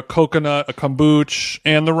water, a coconut, a kombucha,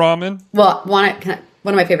 and the ramen? Well, one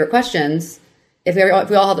of my favorite questions. If we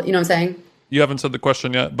all had, you know what I'm saying? You haven't said the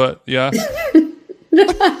question yet, but yeah.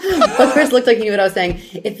 But Chris looked like he knew what I was saying.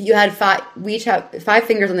 If you had we each have 5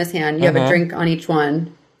 fingers on this hand, you have a drink on each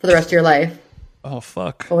one for the rest of your life. Oh,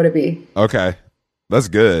 fuck. What would it be? Okay. That's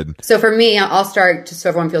good. So for me, I'll start just so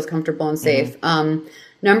everyone feels comfortable and safe.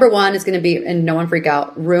 Number 1 is going to be, and no one freak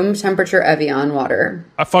out, room temperature Evian water.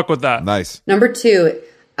 I fuck with that. Nice. Number 2,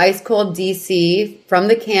 ice cold DC from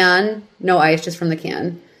the can. No ice, just from the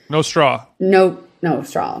can. No straw. No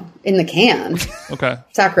straw in the can. Okay.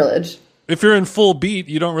 Sacrilege. If you're in full beat,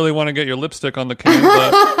 you don't really want to get your lipstick on the can,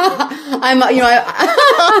 but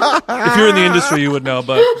if you're in the industry, you would know.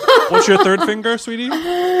 But what's your third finger, sweetie?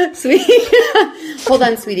 Sweetie. Hold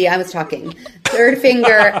on, sweetie. I was talking. Third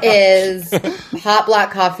finger is hot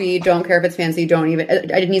black coffee. Don't care if it's fancy. Don't even.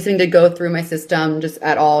 I need something to go through my system just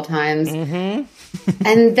at all times. Mm-hmm.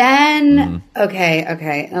 And then, okay.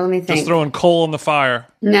 Now let me think. Just throwing coal in the fire.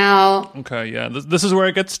 Now, Okay, yeah. This is where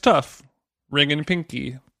it gets tough. Ring and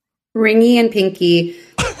pinky. Ringy and Pinky.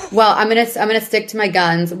 Well, I'm gonna stick to my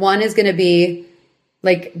guns. One is gonna be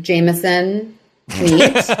like Jameson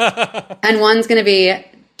neat, and one's gonna be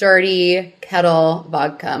dirty kettle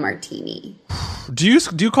vodka martini. Do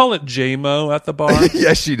you call it JMO at the bar?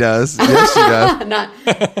 Yes, she does. Yes, she does.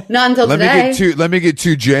 Not until Let today. me get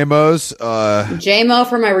two JMOs. JMO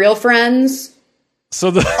for my real friends. So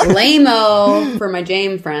the Lame-o for my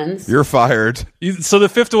James friends. You're fired. so the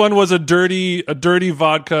fifth one was a dirty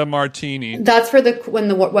vodka martini. That's for when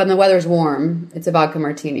the weather's warm. It's a vodka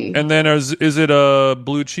martini. And then is it a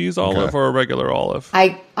blue cheese olive or a regular olive?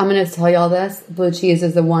 I'm going to tell you all this. Blue cheese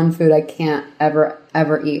is the one food I can't ever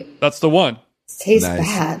eat. That's the one. It tastes Nice.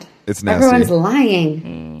 bad. It's nasty. Everyone's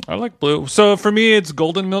lying. I like blue. So for me, it's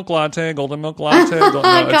golden milk latte. Golden milk latte.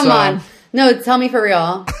 Come on. No, tell me for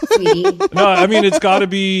real, sweetie. No, I mean it's got to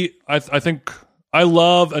be. I think I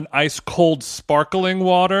love an ice cold sparkling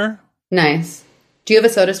water. Nice. Do you have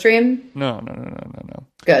a soda stream? No.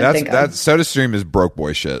 Good. thank God. That Soda Stream is broke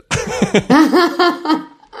boy shit.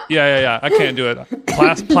 Yeah. I can't do it.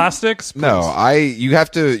 Plastics? Please. No, you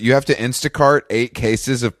have to Instacart 8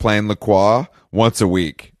 cases of plain La Croix once a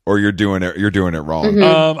week, or you're doing it wrong.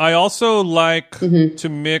 Mm-hmm. I also like to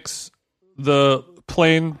mix the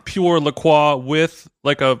plain pure La Croix with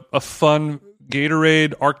like a fun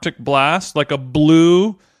Gatorade Arctic Blast, like a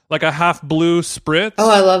half blue spritz. Oh,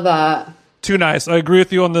 I love that. Too nice. I agree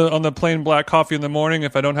with you on the plain black coffee in the morning.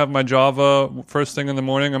 If I don't have my Java first thing in the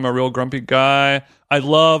morning, I'm a real grumpy guy. I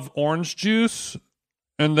love orange juice.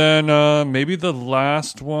 And then maybe the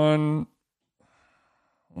last one,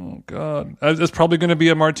 oh God, it's probably going to be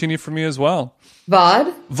a martini for me as well.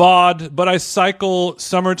 VOD, but I cycle.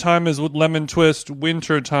 Summertime is with lemon twist.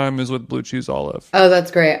 Winter time is with blue cheese olive. Oh, that's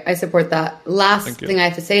great. I support that. Last thing I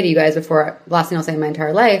have to say to you guys last thing I'll say in my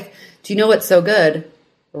entire life. Do you know what's so good?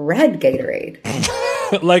 Red Gatorade.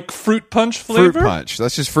 Like fruit punch flavor? Fruit punch.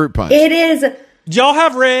 That's just fruit punch. It is. Do y'all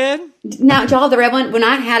have red? Now, y'all have the red one? When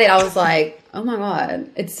I had it, I was like, oh my God,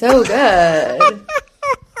 it's so good.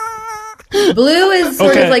 Blue is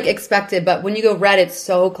sort of like expected, but when you go red, it's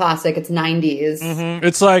so classic. It's 90s. Mm-hmm.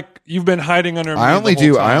 It's like you've been hiding under. I only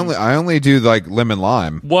do like lemon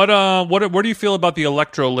lime. What do you feel about the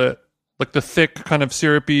electrolyte? Like the thick, kind of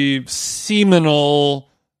syrupy, seminal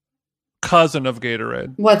cousin of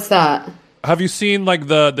Gatorade. What's that? Have you seen like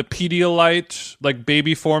the Pedialyte, like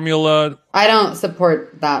baby formula? I don't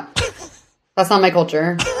support that. That's not my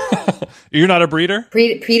culture. You're not a breeder?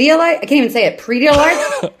 Pedialyte? I can't even say it.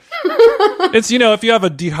 Pedialyte? It's, if you have a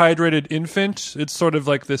dehydrated infant, it's sort of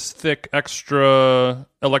like this thick, extra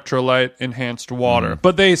electrolyte enhanced water.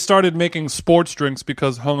 But they started making sports drinks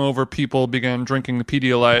because hungover people began drinking the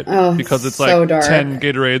Pedialyte because it's so like dark. 10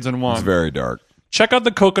 Gatorades in one. It's very dark. Check out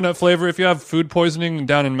the coconut flavor if you have food poisoning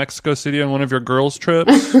down in Mexico City on one of your girls'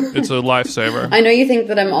 trips. It's a lifesaver. I know you think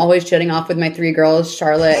that I'm always shitting off with my 3 girls,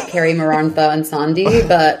 Charlotte, Carrie, Marantha, and Sandy,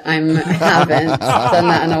 but I haven't done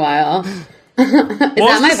that in a while. Is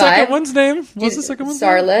that my vibe? Second one's name? What's the second one's name?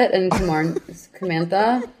 Charlotte and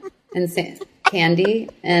Samantha and Candy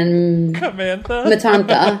and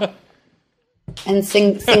Matantha and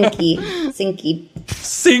Sinky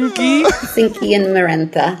and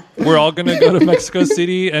Marantha. We're all going to go to Mexico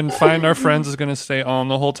City and find our friends is going to stay on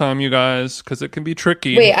the whole time, you guys, because it can be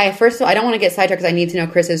tricky. Wait, first of all, I don't want to get sidetracked because I need to know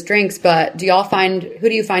Chris's drinks, but who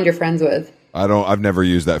do you find your friends with? I've never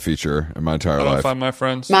used that feature in my entire I don't life. find my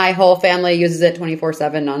friends. My whole family uses it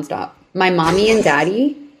 24/7 nonstop. My mommy and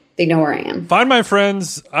daddy, they know where I am. Find my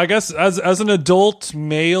friends. I guess as an adult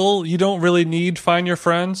male, you don't really need find your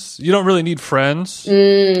friends. You don't really need friends.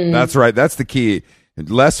 That's right. That's the key.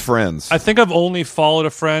 Less friends. I think I've only followed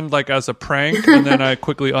a friend like as a prank, and then I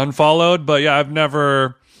quickly unfollowed. But yeah,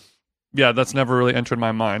 that's never really entered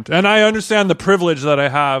my mind. And I understand the privilege that I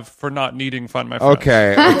have for not needing find my friends.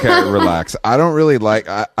 Okay, relax. I don't really like.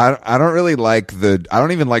 I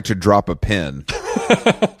don't even like to drop a pin.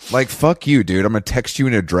 Like, fuck you, dude. I'm gonna text you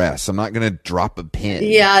an address. I'm not gonna drop a pin.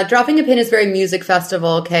 Yeah, dropping a pin is very music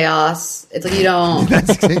festival chaos. It's like you don't.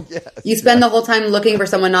 You spend the whole time looking for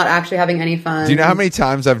someone, not actually having any fun. Do you know how many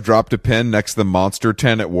times I've dropped a pin next to the Monster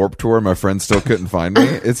tent at Warped Tour? My friends still couldn't find me.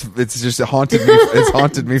 It's just haunted me. It's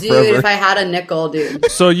haunted me dude, forever. If I had a nickel,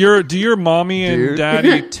 dude. So do your mommy and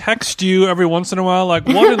daddy text you every once in a while? Like,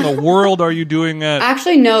 what in the world are you doing at?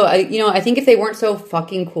 Actually, no. I think if they weren't so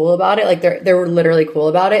fucking cool about it, like they were literally cool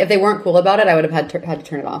about it. If they weren't cool about it, I would have had to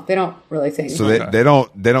turn it off. They don't really think. So they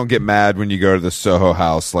don't get mad when you go to the Soho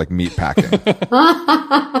House like meat packing.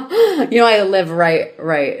 I live right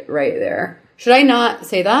there. Should I not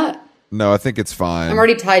say that? No, I think it's fine. I'm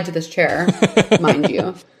already tied to this chair, mind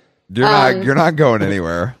you. You're not going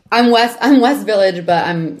anywhere. I'm West Village, but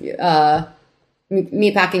I'm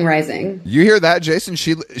Meatpacking Rising. You hear that, Jason?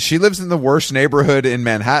 She lives in the worst neighborhood in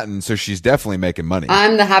Manhattan, so she's definitely making money.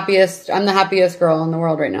 I'm the happiest girl in the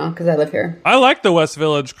world right now because I live here. I like the West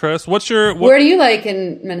Village, Chris. Where do you like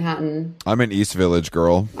in Manhattan? I'm an East Village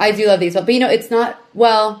girl. I do love these, but it's not.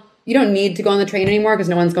 Well, you don't need to go on the train anymore because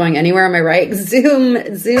no one's going anywhere. Am I right? Zoom.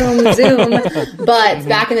 But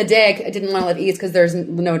back in the day, I didn't want to live east because there's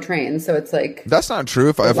no train. So it's like, That's not true.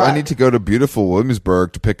 If I need to go to beautiful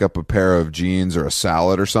Williamsburg to pick up a pair of jeans or a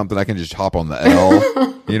salad or something, I can just hop on the L.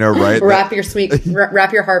 Right? wrap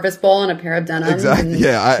your Harvest Bowl in a pair of denim. Exactly.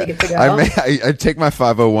 Yeah. Take it to go. I take my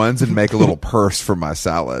 501s and make a little purse for my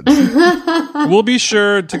salad. We'll be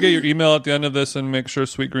sure to get your email at the end of this and make sure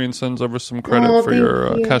Sweet Green sends over some credit for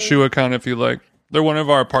your cashew account if you like. They're one of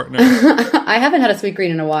our partners. I haven't had a Sweet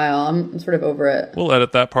Green in a while. I'm sort of over it. We'll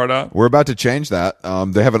edit that part out. We're about to change that.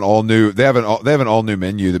 They have an all new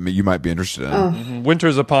menu that you might be interested in.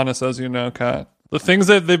 Winter's upon us, as you know, Kat. The things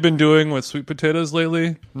that they've been doing with sweet potatoes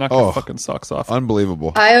lately, knock your fucking socks off.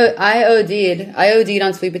 Unbelievable. I OD'd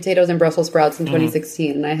on sweet potatoes and Brussels sprouts in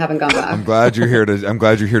 2016, and I haven't gone back. I'm glad you're here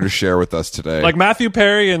to share with us today. Like Matthew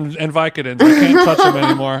Perry and Vicodins. I can't touch them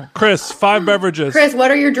anymore. Chris, 5 beverages. Chris,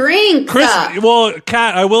 what are your drinks? Well,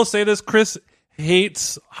 Kat, I will say this. Chris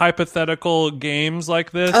hates hypothetical games like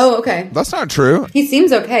this. Oh, okay. That's not true. He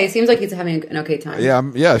seems okay. He seems like he's having an okay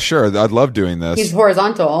time. Yeah, sure. I'd love doing this. He's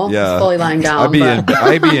horizontal. Yeah. He's fully lying down. I'd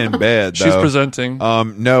be in bed. She's though. presenting.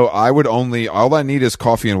 No, all I need is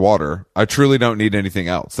coffee and water. I truly don't need anything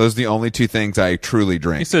else. Those are the only 2 things I truly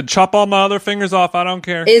drink. He said, chop all my other fingers off. I don't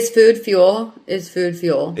care. Is food fuel?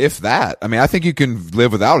 If that. I mean, I think you can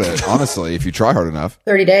live without it, honestly, if you try hard enough.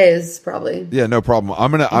 30 days, probably. Yeah, no problem.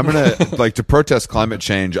 I'm gonna like, to protest climate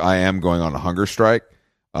change, I am going on a hunger strike.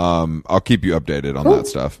 I'll keep you updated on that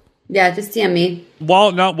stuff. Yeah, just DM me.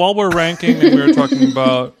 While we're ranking and we were talking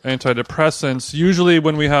about antidepressants, usually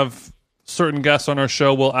when we have certain guests on our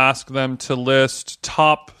show, we'll ask them to list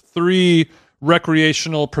top 3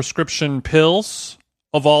 recreational prescription pills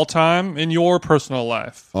of all time in your personal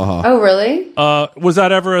life. Oh, really? Was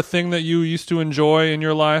that ever a thing that you used to enjoy in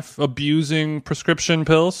your life? Abusing prescription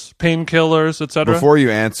pills, painkillers, etc.? Before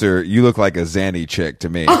you answer, you look like a Xanny chick to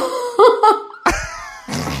me.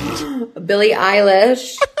 Billie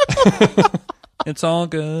Eilish. It's all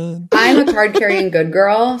good. I'm a card-carrying good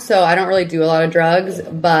girl, so I don't really do a lot of drugs,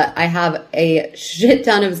 but I have a shit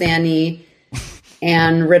ton of Xanny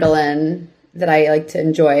and Ritalin that I like to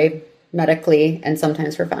enjoy medically and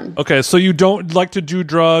sometimes for fun. Okay, so you don't like to do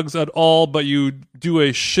drugs at all, but you do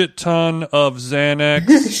a shit ton of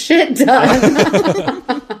Xanax. Shit ton.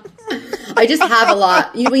 I just have a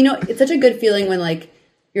lot. You know, it's such a good feeling when like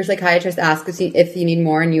your psychiatrist asks if you need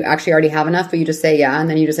more and you actually already have enough, but you just say yeah, and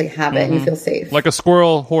then you just like have it and you feel safe. Like a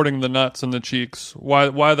squirrel hoarding the nuts and the cheeks.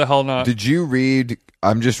 Why the hell not? Did you read?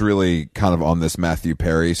 I'm just really kind of on this Matthew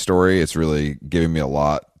Perry story. It's really giving me a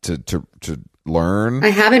lot to learn. I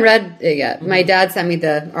haven't read it yet. My dad sent me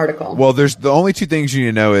the article. Well, there's the only 2 things you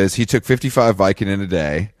need to know is he took 55 Vicodin a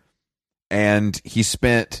day, and he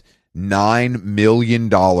spent $9 million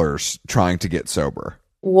trying to get sober.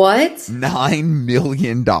 What? $9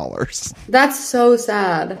 million. That's so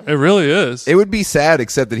sad. It really is. It would be sad,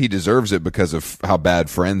 except that he deserves it because of how bad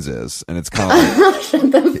Friends is, and it's kind of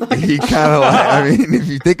like he kind of like. I mean, if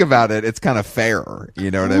you think about it, it's kind of fair.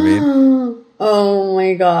 You know what I mean? Oh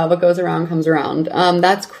my god! What goes around comes around.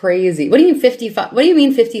 That's crazy. What do you mean 55? What do you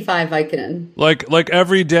mean 55 Vicodin? Like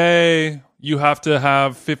every day you have to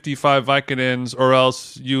have 55 Vicodins, or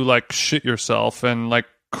else you like shit yourself and like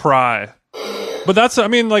cry. But that's, I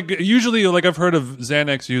mean, like usually, like I've heard of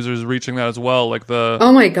Xanax users reaching that as well. Like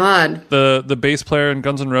oh my god, the bass player in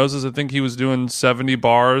Guns N' Roses, I think he was doing 70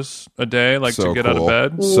 bars a day, like to get out of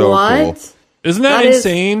bed. So what? Cool. Isn't that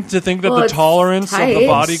insane to think that the tolerance of the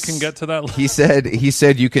body can get to that level? He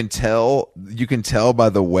said you can tell by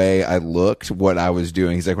the way I looked what I was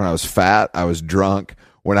doing. He's like, when I was fat, I was drunk.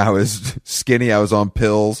 When I was skinny, I was on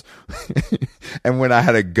pills. And when I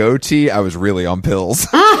had a goatee, I was really on pills.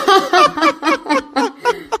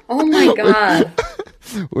 Oh my god.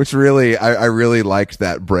 Which really, I really liked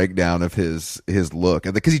that breakdown of his look.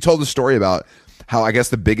 And because he told the story about how I guess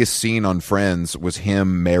the biggest scene on Friends was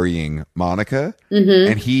him marrying Monica,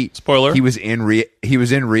 and spoiler, he was in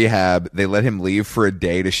rehab. They let him leave for a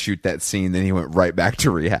day to shoot that scene. Then he went right back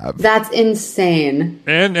to rehab. That's insane.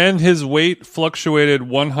 And his weight fluctuated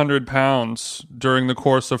 100 pounds during the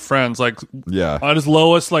course of Friends. Like at his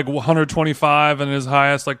lowest, like 125, and his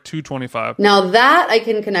highest, like 225. Now that I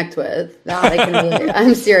can connect with. That I can really.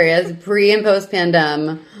 I'm serious. Pre and post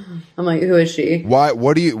pandem. I'm like, who is she? Why?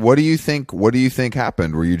 What do you think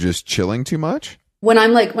happened? Were you just chilling too much? When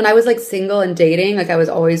I was like single and dating, like I was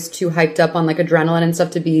always too hyped up on like adrenaline and stuff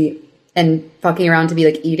to be and fucking around to be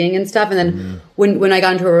like eating and stuff. And then when I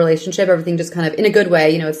got into a relationship, everything just kind of in a good way,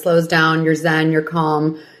 you know, it slows down, you're zen, you're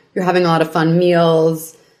calm, you're having a lot of fun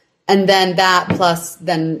meals. And then that plus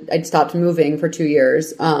then I'd stopped moving for 2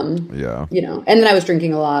 years. Yeah. You know, and then I was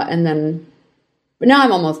drinking a lot, and then, but now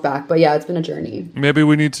I'm almost back. But yeah, it's been a journey. Maybe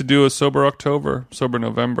we need to do a sober October, sober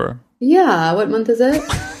November. Yeah, what month is it?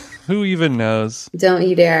 Who even knows? Don't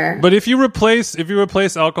you dare. But if you replace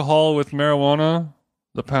alcohol with marijuana,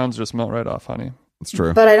 the pounds just melt right off, honey. That's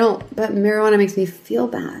true. But but marijuana makes me feel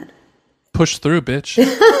bad. Push through, bitch.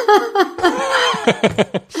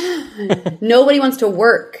 Nobody wants to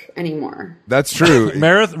work anymore. That's true.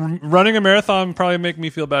 Running a marathon probably make me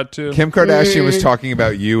feel bad too. Kim Kardashian was talking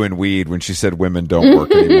about you and weed when she said women don't work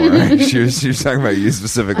anymore. she was talking about you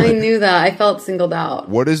specifically. I knew that. I felt singled out.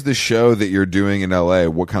 What is the show that you're doing in LA?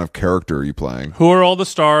 What kind of character are you playing? Who are all the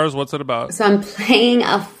stars? What's it about? So I'm playing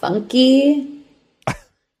a funky.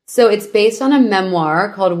 So it's based on a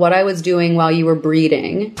memoir called What I Was Doing While You Were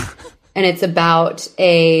Breeding. And it's about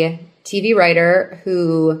a TV writer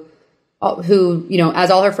who, you know,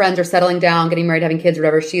 as all her friends are settling down, getting married, having kids, or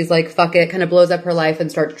whatever, she's like, fuck it, kind of blows up her life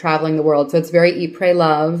and starts traveling the world. So it's very Eat, Pray,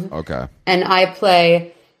 Love. Okay. And I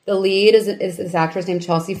play, the lead is this actress named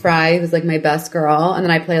Chelsea Fry, who's like my best girl. And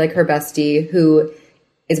then I play like her bestie, who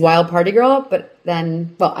is Wild Party Girl, but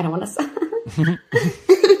then, well, I don't want to say.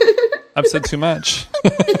 I've said too much.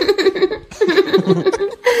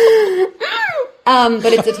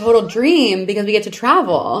 But it's a total dream because we get to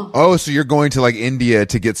travel. Oh, so you're going to like India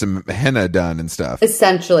to get some henna done and stuff.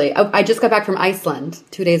 Essentially. I just got back from Iceland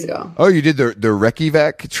 2 days ago. Oh, you did the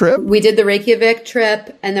Reykjavik trip? We did the Reykjavik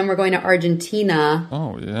trip, and then we're going to Argentina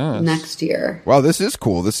next year. Wow, this is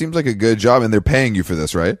cool. This seems like a good job, and they're paying you for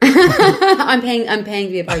this, right? I'm paying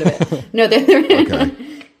to be a part of it. No, okay.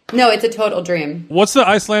 No, it's a total dream. What's the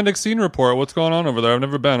Icelandic scene report? What's going on over there? I've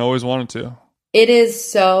never been. Always wanted to. It is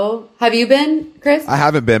so... Have you been, Chris? I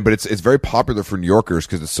haven't been, but it's very popular for New Yorkers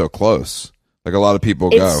because it's so close. Like a lot of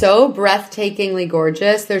people go. It's so breathtakingly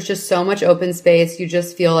gorgeous. There's just so much open space. You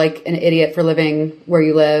just feel like an idiot for living where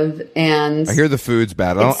you live. And I hear the food's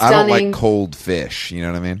bad. I don't like cold fish. You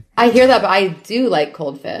know what I mean? I hear that, but I do like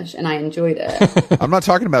cold fish, and I enjoyed it. I'm not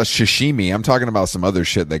talking about sashimi. I'm talking about some other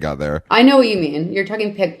shit they got there. I know what you mean. You're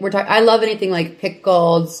talking I love anything like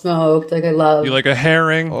pickled, smoked. Like I love. You like a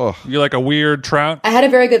herring? Oh. You like a weird trout? I had a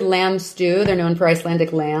very good lamb stew. They're known for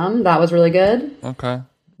Icelandic lamb. That was really good. Okay.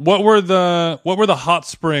 What were the hot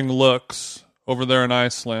spring looks over there in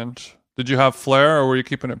Iceland? Did you have flair, or were you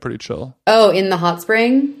keeping it pretty chill? Oh, in the hot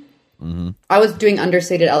spring? Mm-hmm. I was doing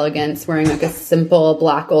understated elegance, wearing like a simple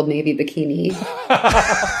black Old Navy bikini,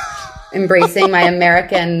 embracing my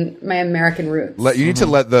American roots. You need to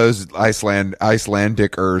let those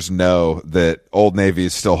Icelandicers know that Old Navy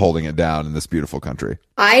is still holding it down in this beautiful country.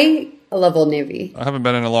 I love Old Navy. I haven't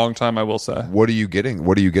been in a long time, I will say. What are you getting?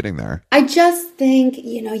 What are you getting there? I just think,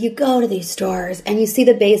 you go to these stores and you see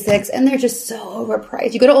the basics and they're just so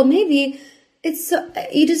overpriced. You go to Old Navy, it's so,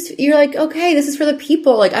 you're like, okay, this is for the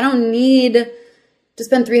people. Like, I don't need to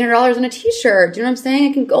spend $300 on a t-shirt. Do you know what I'm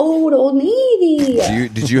saying? I can go to Old Navy.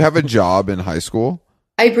 Did you have a job in high school?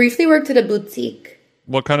 I briefly worked at a boutique.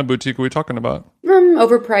 What kind of boutique are we talking about?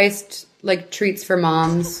 Overpriced, like treats for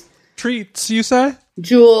moms. Treats, you say?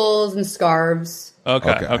 Jewels and scarves.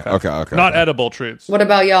 Okay. Not edible treats. What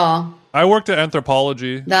about y'all? I worked at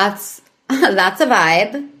Anthropologie. That's a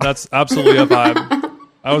vibe. That's absolutely a vibe.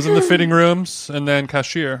 I was in the fitting rooms and then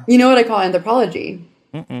cashier. You know what I call Anthropologie?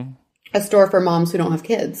 A store for moms who don't have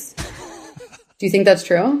kids. Do you think that's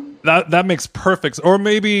true? That makes perfect. Or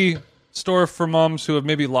maybe store for moms who have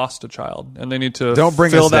maybe lost a child and they need to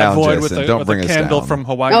fill that void with a candle from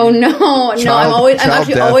Hawaii. Oh no, I'm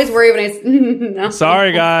actually always worried when I. No.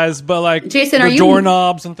 Sorry guys, but like Jason, are you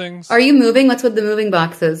doorknobs and things? Are you moving? What's with the moving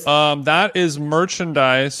boxes? That is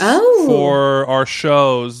merchandise for our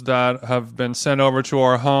shows that have been sent over to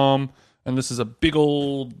our home, and this is a big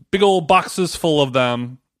old boxes full of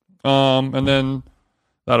them. And then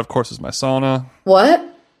that of course is my sauna. What?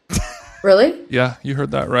 Really? Yeah, you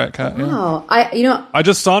heard that right, Kat. Wow. Yeah. I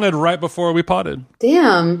just saunaed right before we potted.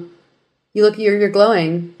 Damn. You're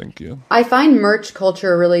glowing. Thank you. I find merch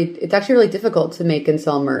culture it's actually really difficult to make and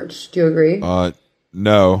sell merch. Do you agree?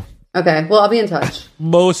 No. Okay. Well, I'll be in touch.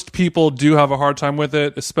 Most people do have a hard time with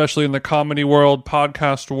it, especially in the comedy world,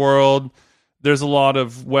 podcast world. There's a lot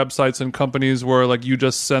of websites and companies where like you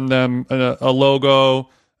just send them a logo,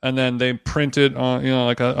 and then they print it on,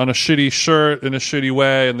 on a shitty shirt in a shitty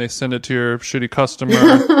way, and they send it to your shitty customer.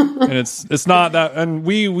 And it's not that. And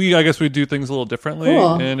we I guess we do things a little differently,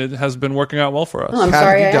 and it has been working out well for us. Oh, I'm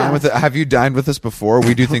sorry. Have you dined with us before?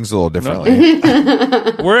 We do things a little differently.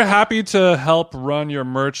 We're happy to help run your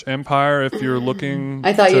merch empire if you're looking.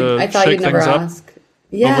 I thought you'd never ask.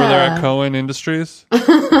 Yeah. over there at Cohen Industries.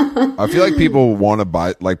 I feel like people want to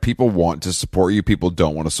buy, like people want to support you. People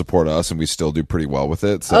don't want to support us, and we still do pretty well with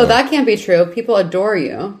it. So. Oh, that can't be true. People adore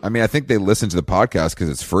you. I mean, I think they listen to the podcast because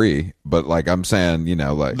it's free. But like I'm saying, you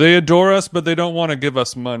know, like They adore us, but they don't want to give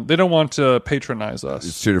us money. They don't want to patronize us.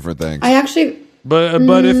 it's two different things. I actually But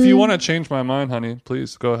if you want to change my mind, honey,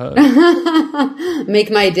 please go ahead. make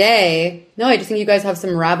my day. No, I just think you guys have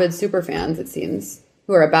some rabid super fans, it seems,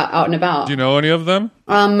 who are out and about. Do you know any of them?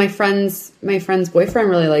 My friend's boyfriend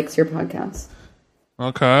really likes your podcast.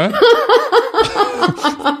 Okay.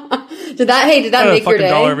 Did that make A your fucking day?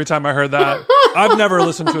 dollar every time I heard that. I've never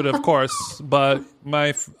listened to it, of course, but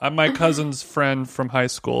my cousin's friend from high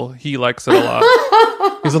school, he likes it a lot.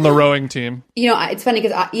 He's on the rowing team. You know, it's funny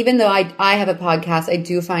because even though I have a podcast, I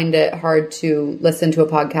do find it hard to listen to a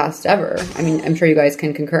podcast ever. I mean, I'm sure you guys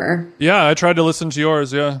can concur. Yeah, I tried to listen to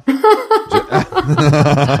yours. Yeah.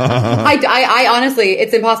 I honestly,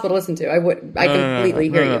 it's impossible to listen to. I completely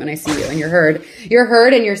hear you and I see you and you're heard. You're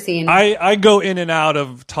heard and you're seen. I go in and out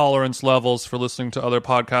of tolerance levels for listening to other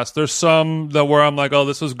podcasts. There's some that where I'm like, oh,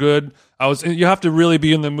 this is good. You have to really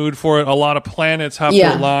be in the mood for it. A lot of planets have to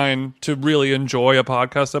align to really enjoy a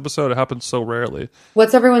podcast episode. It happens so rarely.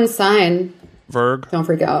 What's everyone's sign? Virg. Don't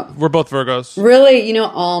freak out. We're both Virgos. Really, you know,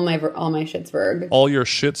 all my shit's Virg. All your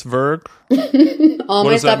shit's Virg. All What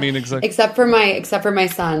my does stuff, that mean exactly? Except for my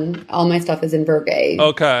son, all my stuff is in Virg A.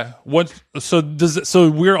 Okay. So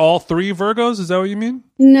we're all three Virgos? Is that what you mean?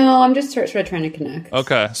 No, I'm just sort of trying to connect.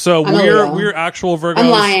 Okay. So I'm a Leo. we're actual Virgos, I'm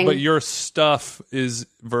lying. but your stuff is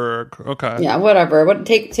Virg. Okay. Yeah, whatever.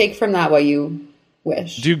 Take from that what you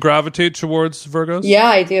wish. Do you gravitate towards Virgos? Yeah,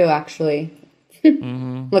 I do actually.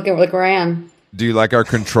 Look where I am. Do you like our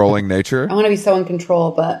controlling nature? I want to be so in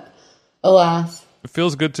control, but alas. It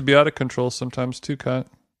feels good to be out of control sometimes too, Kat.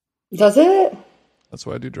 Does it? That's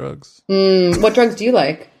why I do drugs. What drugs do you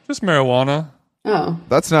like? Just marijuana. Oh,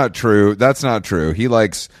 That's not true. That's not true. He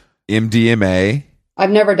likes MDMA.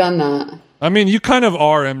 I've never done that. I mean, you kind of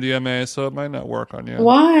are MDMA, so it might not work on you.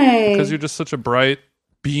 Why? Because you're just such a bright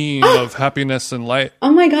being of happiness and light.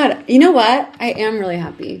 Oh my god! You know what? I am really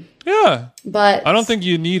happy, Yeah. but I don't think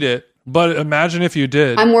you need it, but imagine if you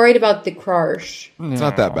did. I'm worried about the crush. It's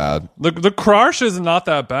not that bad. The crush is not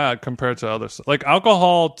that bad compared to others. Like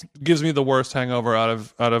alcohol gives me the worst hangover out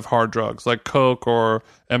of hard drugs, like Coke or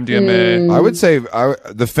MDMA. I would say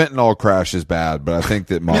the fentanyl crash is bad, but I think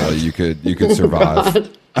that Molly, you could survive.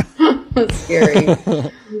 That's scary.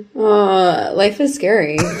 Life is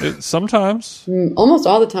scary. Sometimes, Almost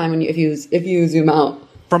all the time if you zoom out.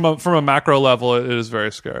 from a macro level, it is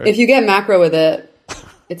very scary. If you get macro with it,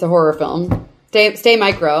 it's a horror film. Stay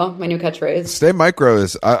micro, my new catchphrase. Stay micro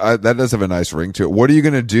is that does have a nice ring to it. What are you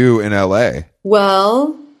going to do in LA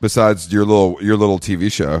Well, besides your little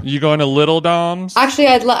TV show? You going to Little Dom's? actually,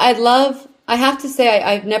 I'd love. I have to say,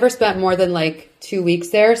 I've never spent more than like 2 weeks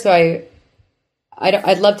there, so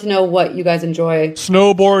I'd love to know what you guys enjoy.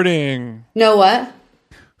 Snowboarding. Know what?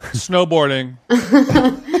 Snowboarding.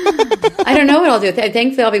 I don't know what I'll do.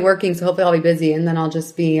 Thankfully, I'll be working, so hopefully I'll be busy, and then I'll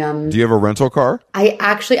just be. Do you have a rental car? I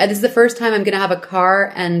actually, this is the first time I'm going to have a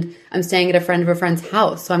car, and I'm staying at a friend of a friend's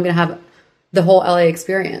house, so I'm going to have the whole LA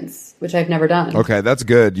experience, which I've never done. Okay, that's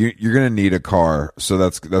good. You're going to need a car, so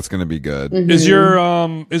that's going to be good. Mm-hmm.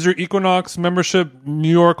 Is your Equinox membership New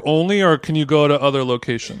York only, or can you go to other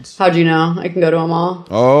locations? How'd you know? I can go to them all.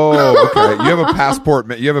 Oh, okay. You have a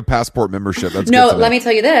passport. You have a passport membership. That's No, good to know. let me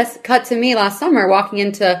tell you this. Cut to me last summer walking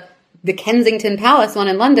into the Kensington Palace, one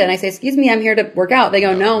in London. I say, "Excuse me, I'm here to work out." They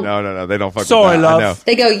go, "No." No. They don't fuck Sorry, with that. love. I know.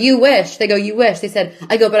 They go, "You wish." They go, "You wish." They said,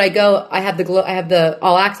 I have the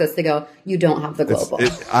all access. They go, "You don't have the global."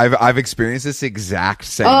 I've experienced this exact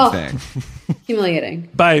same Oh. thing. Humiliating.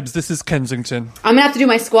 Babes, this is Kensington. I'm gonna have to do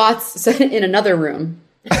my squats in another room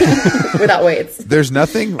without weights. There's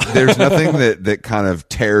nothing that kind of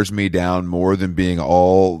tears me down more than being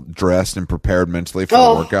all dressed and prepared mentally for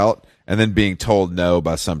a workout and then being told no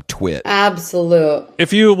by some twit. Absolute.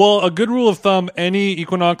 A good rule of thumb, any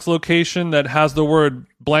Equinox location that has the word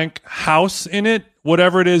blank house in it,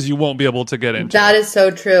 whatever it is, you won't be able to get into. That is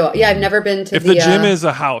so true. Yeah, I've never been to If the gym is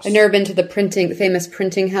a house. I've never been to the famous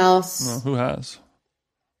printing house. Who has?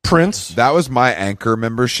 Prince? That was my Anchor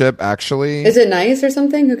membership, actually. Is it nice or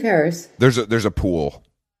something? Who cares? There's a pool.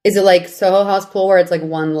 Is it like Soho House pool where it's like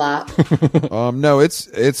one lap? No,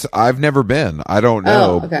 it's I've never been. I don't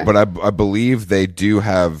know, Oh, okay. but I believe they do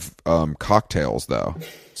have cocktails though.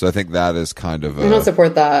 So I think that is kind of I don't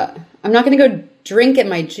support that. I'm not going to go drink at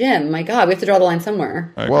my gym. My God, we have to draw the line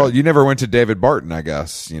somewhere. Okay. Well, you never went to David Barton, I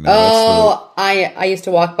guess. You know. Oh, I used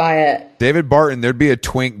to walk by it. David Barton, there'd be a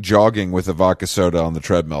twink jogging with a vodka soda on the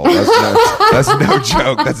treadmill. That's no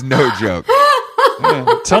joke. That's no joke.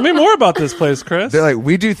 Yeah. Tell me more about this place, Chris. They're like,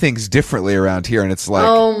 we do things differently around here, and it's like,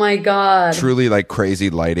 Oh my God. truly like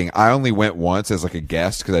crazy lighting. I only went once as like a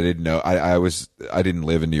guest because I didn't know I didn't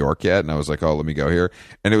live in New York yet, and I was like, oh, let me go here,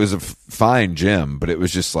 and it was a fine gym, but it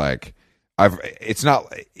was just like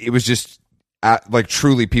it was just like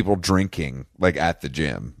truly people drinking like at the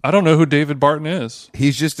gym. I don't know who David Barton is.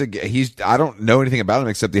 I don't know anything about him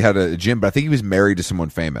except he had a gym, but I think he was married to someone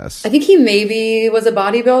famous. I think he maybe was a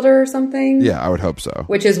bodybuilder or something. Yeah, I would hope so.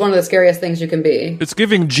 Which is one of the scariest things you can be. It's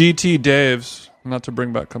giving GT Dave's, not to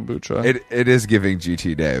bring back kombucha. It is giving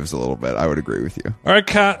GT Dave's a little bit. I would agree with you. All right,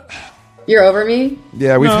 Kat. You're over me?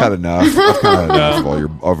 Yeah, we've had enough. I've kind of had enough of all your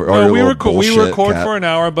No, we bullshit, record Kat. for an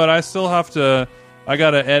hour, but I still have to. I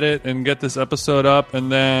gotta edit and get this episode up,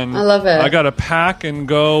 and then I love it. I gotta pack and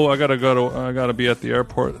go. I gotta be at the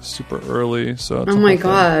airport super early. So it's Oh a my whole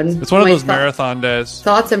God. thing. It's one of My those marathon days.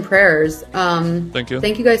 Thoughts and prayers. Thank you.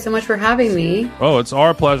 Thank you guys so much for having me. Oh, it's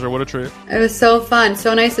our pleasure. What a treat. It was so fun.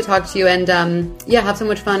 So nice to talk to you. And have so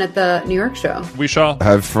much fun at the New York show. We shall.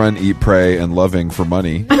 Have fun, eat, pray, and loving for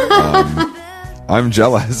money. I'm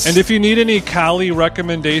jealous. And if you need any Cali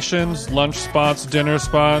recommendations, lunch spots, dinner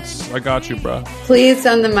spots, I got you, bro. Please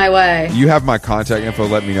send them my way. you have my contact info,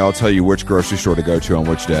 let me know. I'll tell you which grocery store to go to on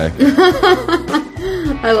which day.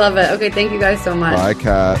 I love it. Okay, thank you guys so much. Bye,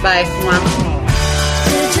 Kat. Bye. Mwah.